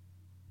speak it.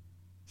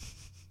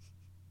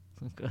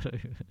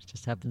 It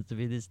just happens to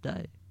be this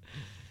day.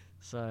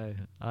 So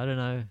I don't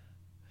know.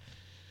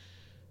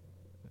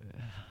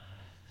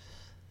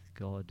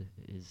 God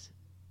is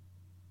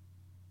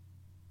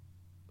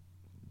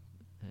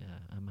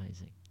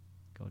amazing.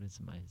 God is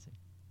amazing.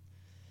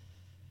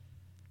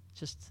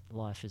 Just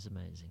life is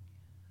amazing,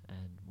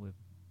 and we're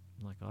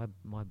like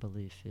my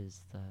belief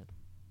is that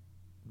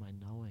my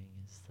knowing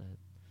is that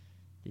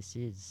this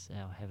is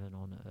our heaven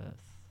on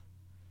earth,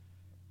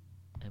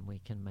 and we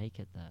can make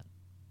it that.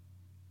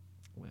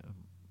 Where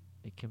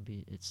it can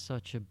be. It's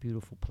such a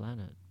beautiful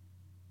planet.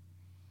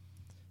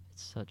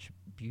 It's such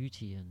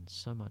beauty and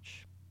so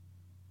much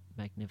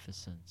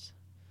magnificence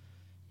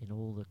in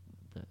all the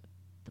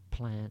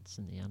plants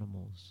and the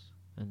animals,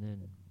 and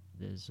then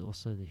there's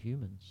also the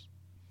humans.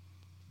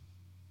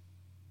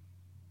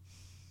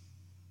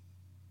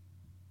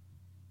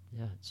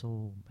 Yeah, it's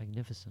all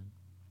magnificent.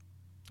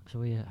 So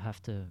we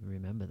have to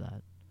remember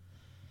that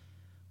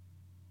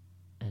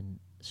and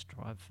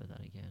strive for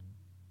that again.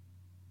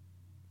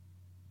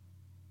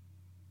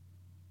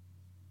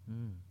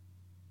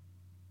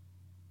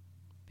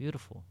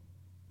 Beautiful.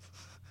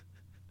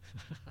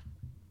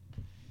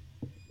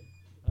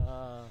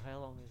 How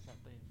long has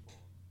that been for?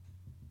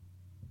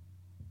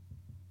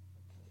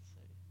 Let's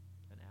see.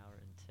 An hour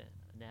and 10.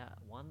 Now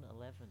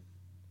 1:11.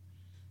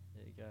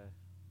 There you go.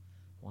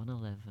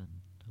 1:11.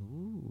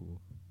 Ooh.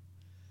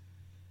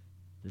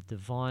 The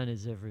divine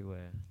is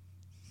everywhere.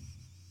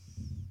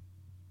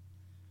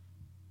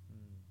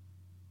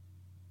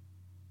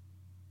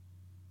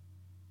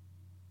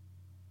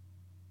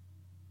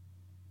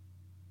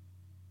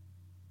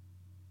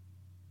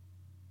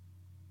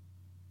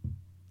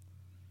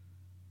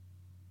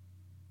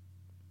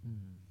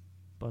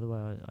 By the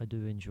way, I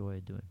do enjoy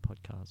doing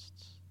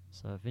podcasts.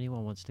 So if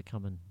anyone wants to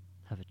come and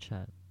have a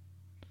chat,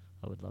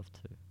 I would love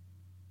to.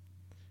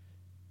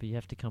 But you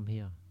have to come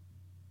here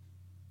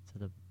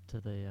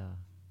to the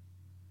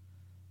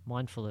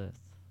Mindful Earth,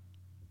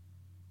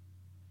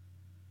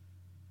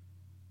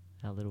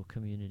 our little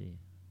community.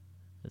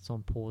 It's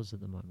on pause at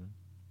the moment.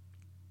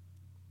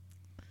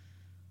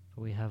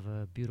 But we have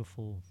a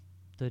beautiful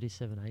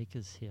 37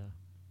 acres here,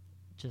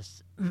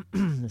 just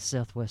the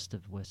southwest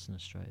of Western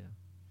Australia,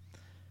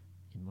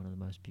 in one of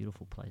the most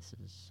beautiful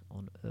places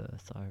on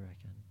Earth, I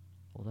reckon.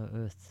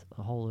 Although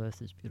the whole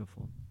Earth is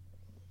beautiful.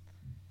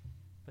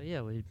 But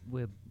yeah,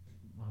 we're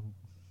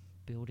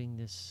building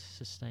this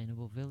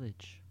sustainable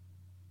village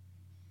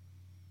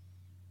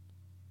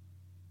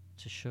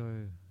to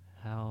show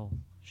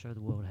the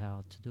world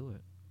how to do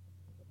it.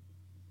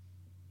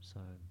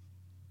 So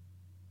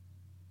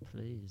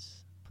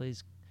please,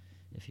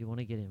 if you want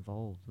to get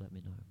involved, let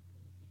me know.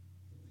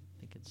 I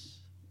think it's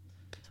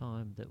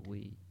time that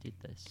we did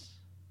this.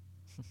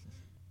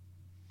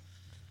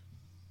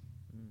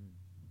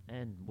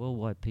 And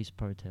worldwide peace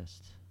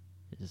protest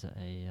is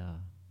a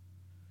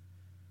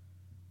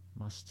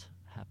must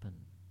happen.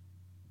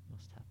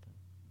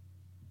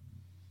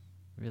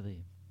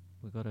 Really,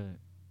 we've got to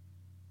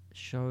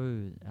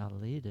show our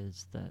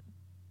leaders that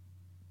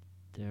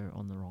they're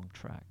on the wrong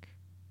track.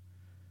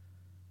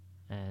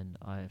 And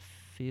I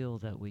feel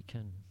that we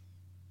can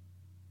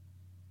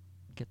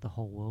get the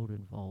whole world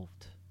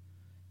involved.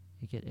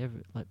 You get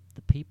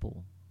the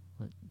people.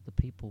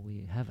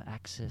 We have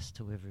access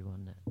to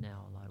everyone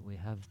now. Like, we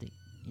have the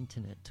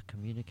internet to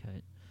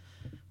communicate.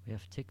 We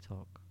have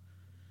TikTok.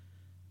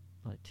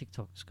 Like,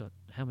 TikTok's got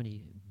how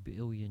many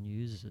billion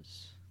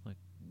users? Like,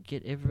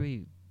 get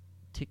every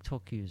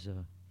TikTok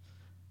user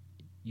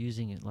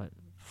using it, like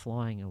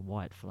flying a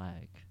white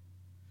flag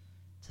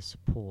to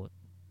support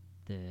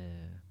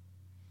their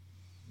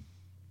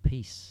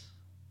peace.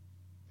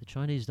 The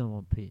Chinese don't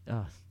want peace.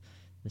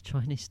 The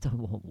Chinese don't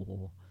want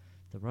war.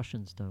 The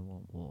Russians don't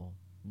want war.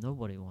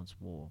 Nobody wants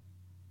war.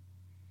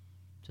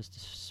 Just a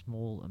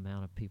small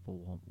amount of people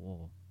want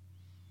war.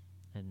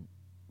 And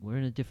we're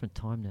in a different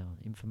time now.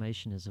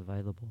 Information is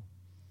available.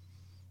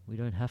 We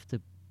don't have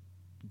to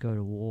go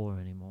to war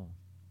anymore.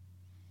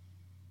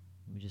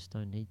 We just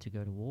don't need to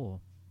go to war.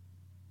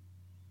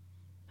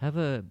 I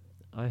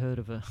heard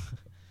of a,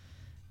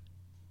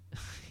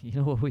 you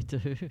know what we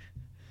do?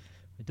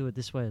 We do it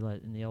this way,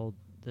 like in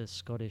the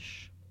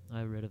Scottish,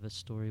 I read of a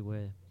story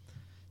where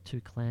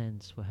two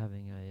clans were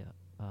having a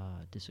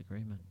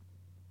disagreement,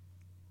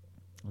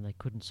 and they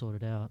couldn't sort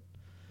it out,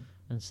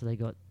 and so they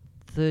got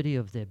 30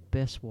 of their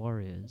best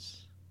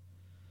warriors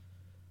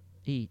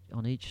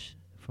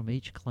from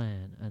each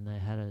clan, and they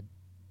had a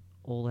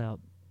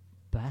all-out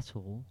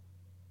battle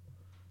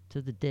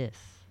to the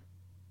death.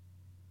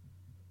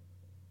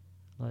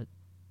 Like,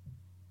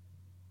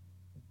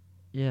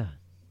 yeah,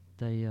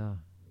 they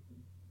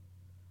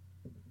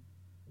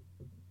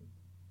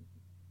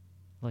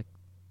like,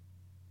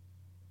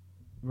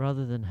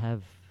 rather than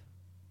have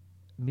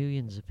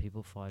millions of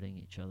people fighting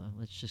each other,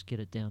 let's just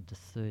get it down to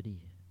 30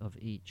 of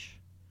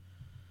each,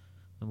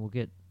 and we'll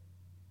get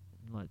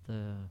like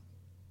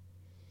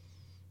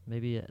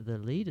maybe the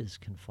leaders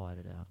can fight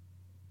it out.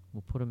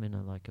 We'll put them in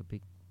a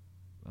big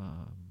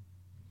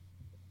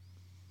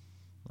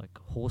like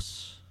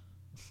horse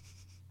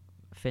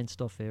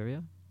fenced off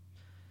area,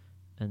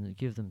 and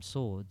give them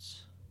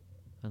swords,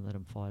 and let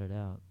them fight it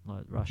out,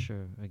 like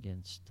Russia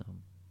against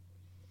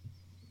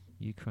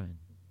Ukraine.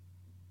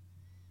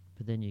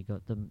 But then you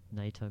got the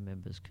NATO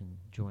members can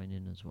join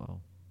in as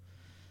well.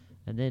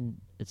 And then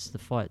it's the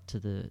fight to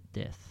the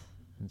death.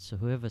 And so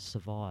whoever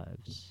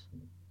survives,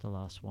 the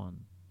last one,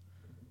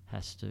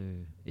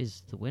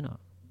 is the winner.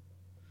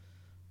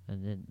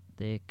 And then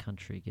their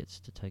country gets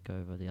to take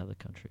over the other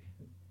country.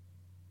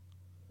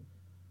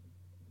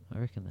 I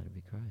reckon that'd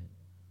be great.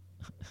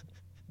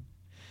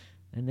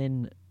 And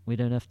then we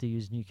don't have to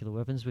use nuclear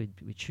weapons. We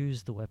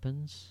choose the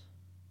weapons.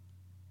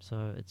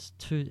 So it's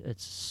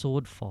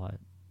sword fight.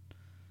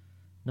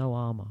 No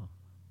armor.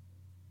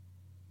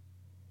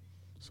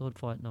 Sword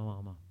fight, no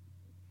armor.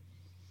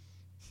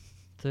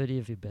 30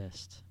 of your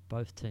best,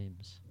 both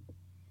teams.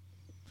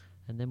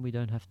 And then we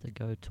don't have to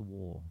go to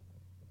war.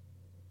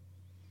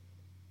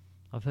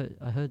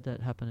 I heard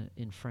that happen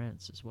in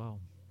France as well,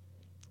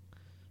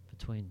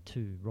 between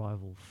two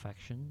rival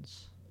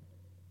factions.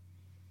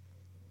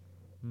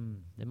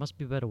 There must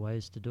be better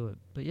ways to do it.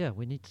 But yeah,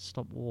 we need to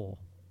stop war,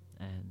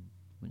 and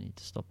we need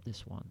to stop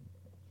this one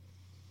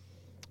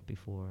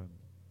before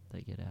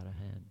they get out of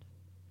hand.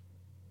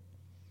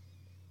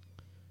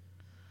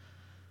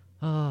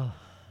 Oh,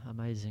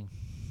 amazing.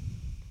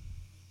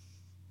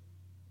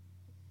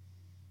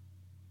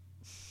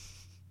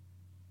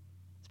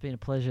 It's been a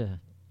pleasure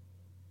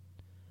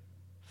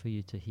for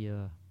you to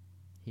hear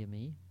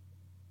me.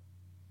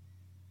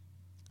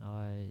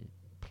 I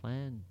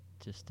plan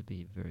just to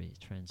be very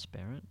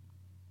transparent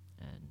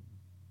and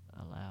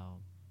allow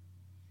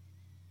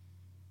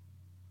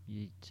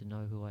you to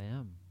know who I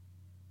am.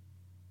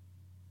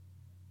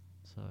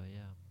 So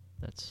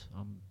yeah,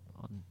 I'm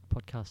on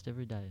podcast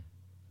every day.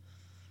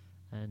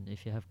 And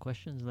if you have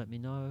questions, let me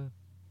know.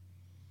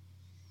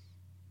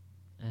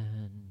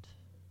 And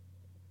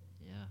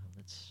yeah,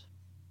 let's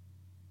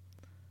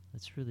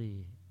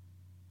really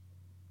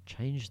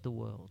change the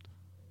world.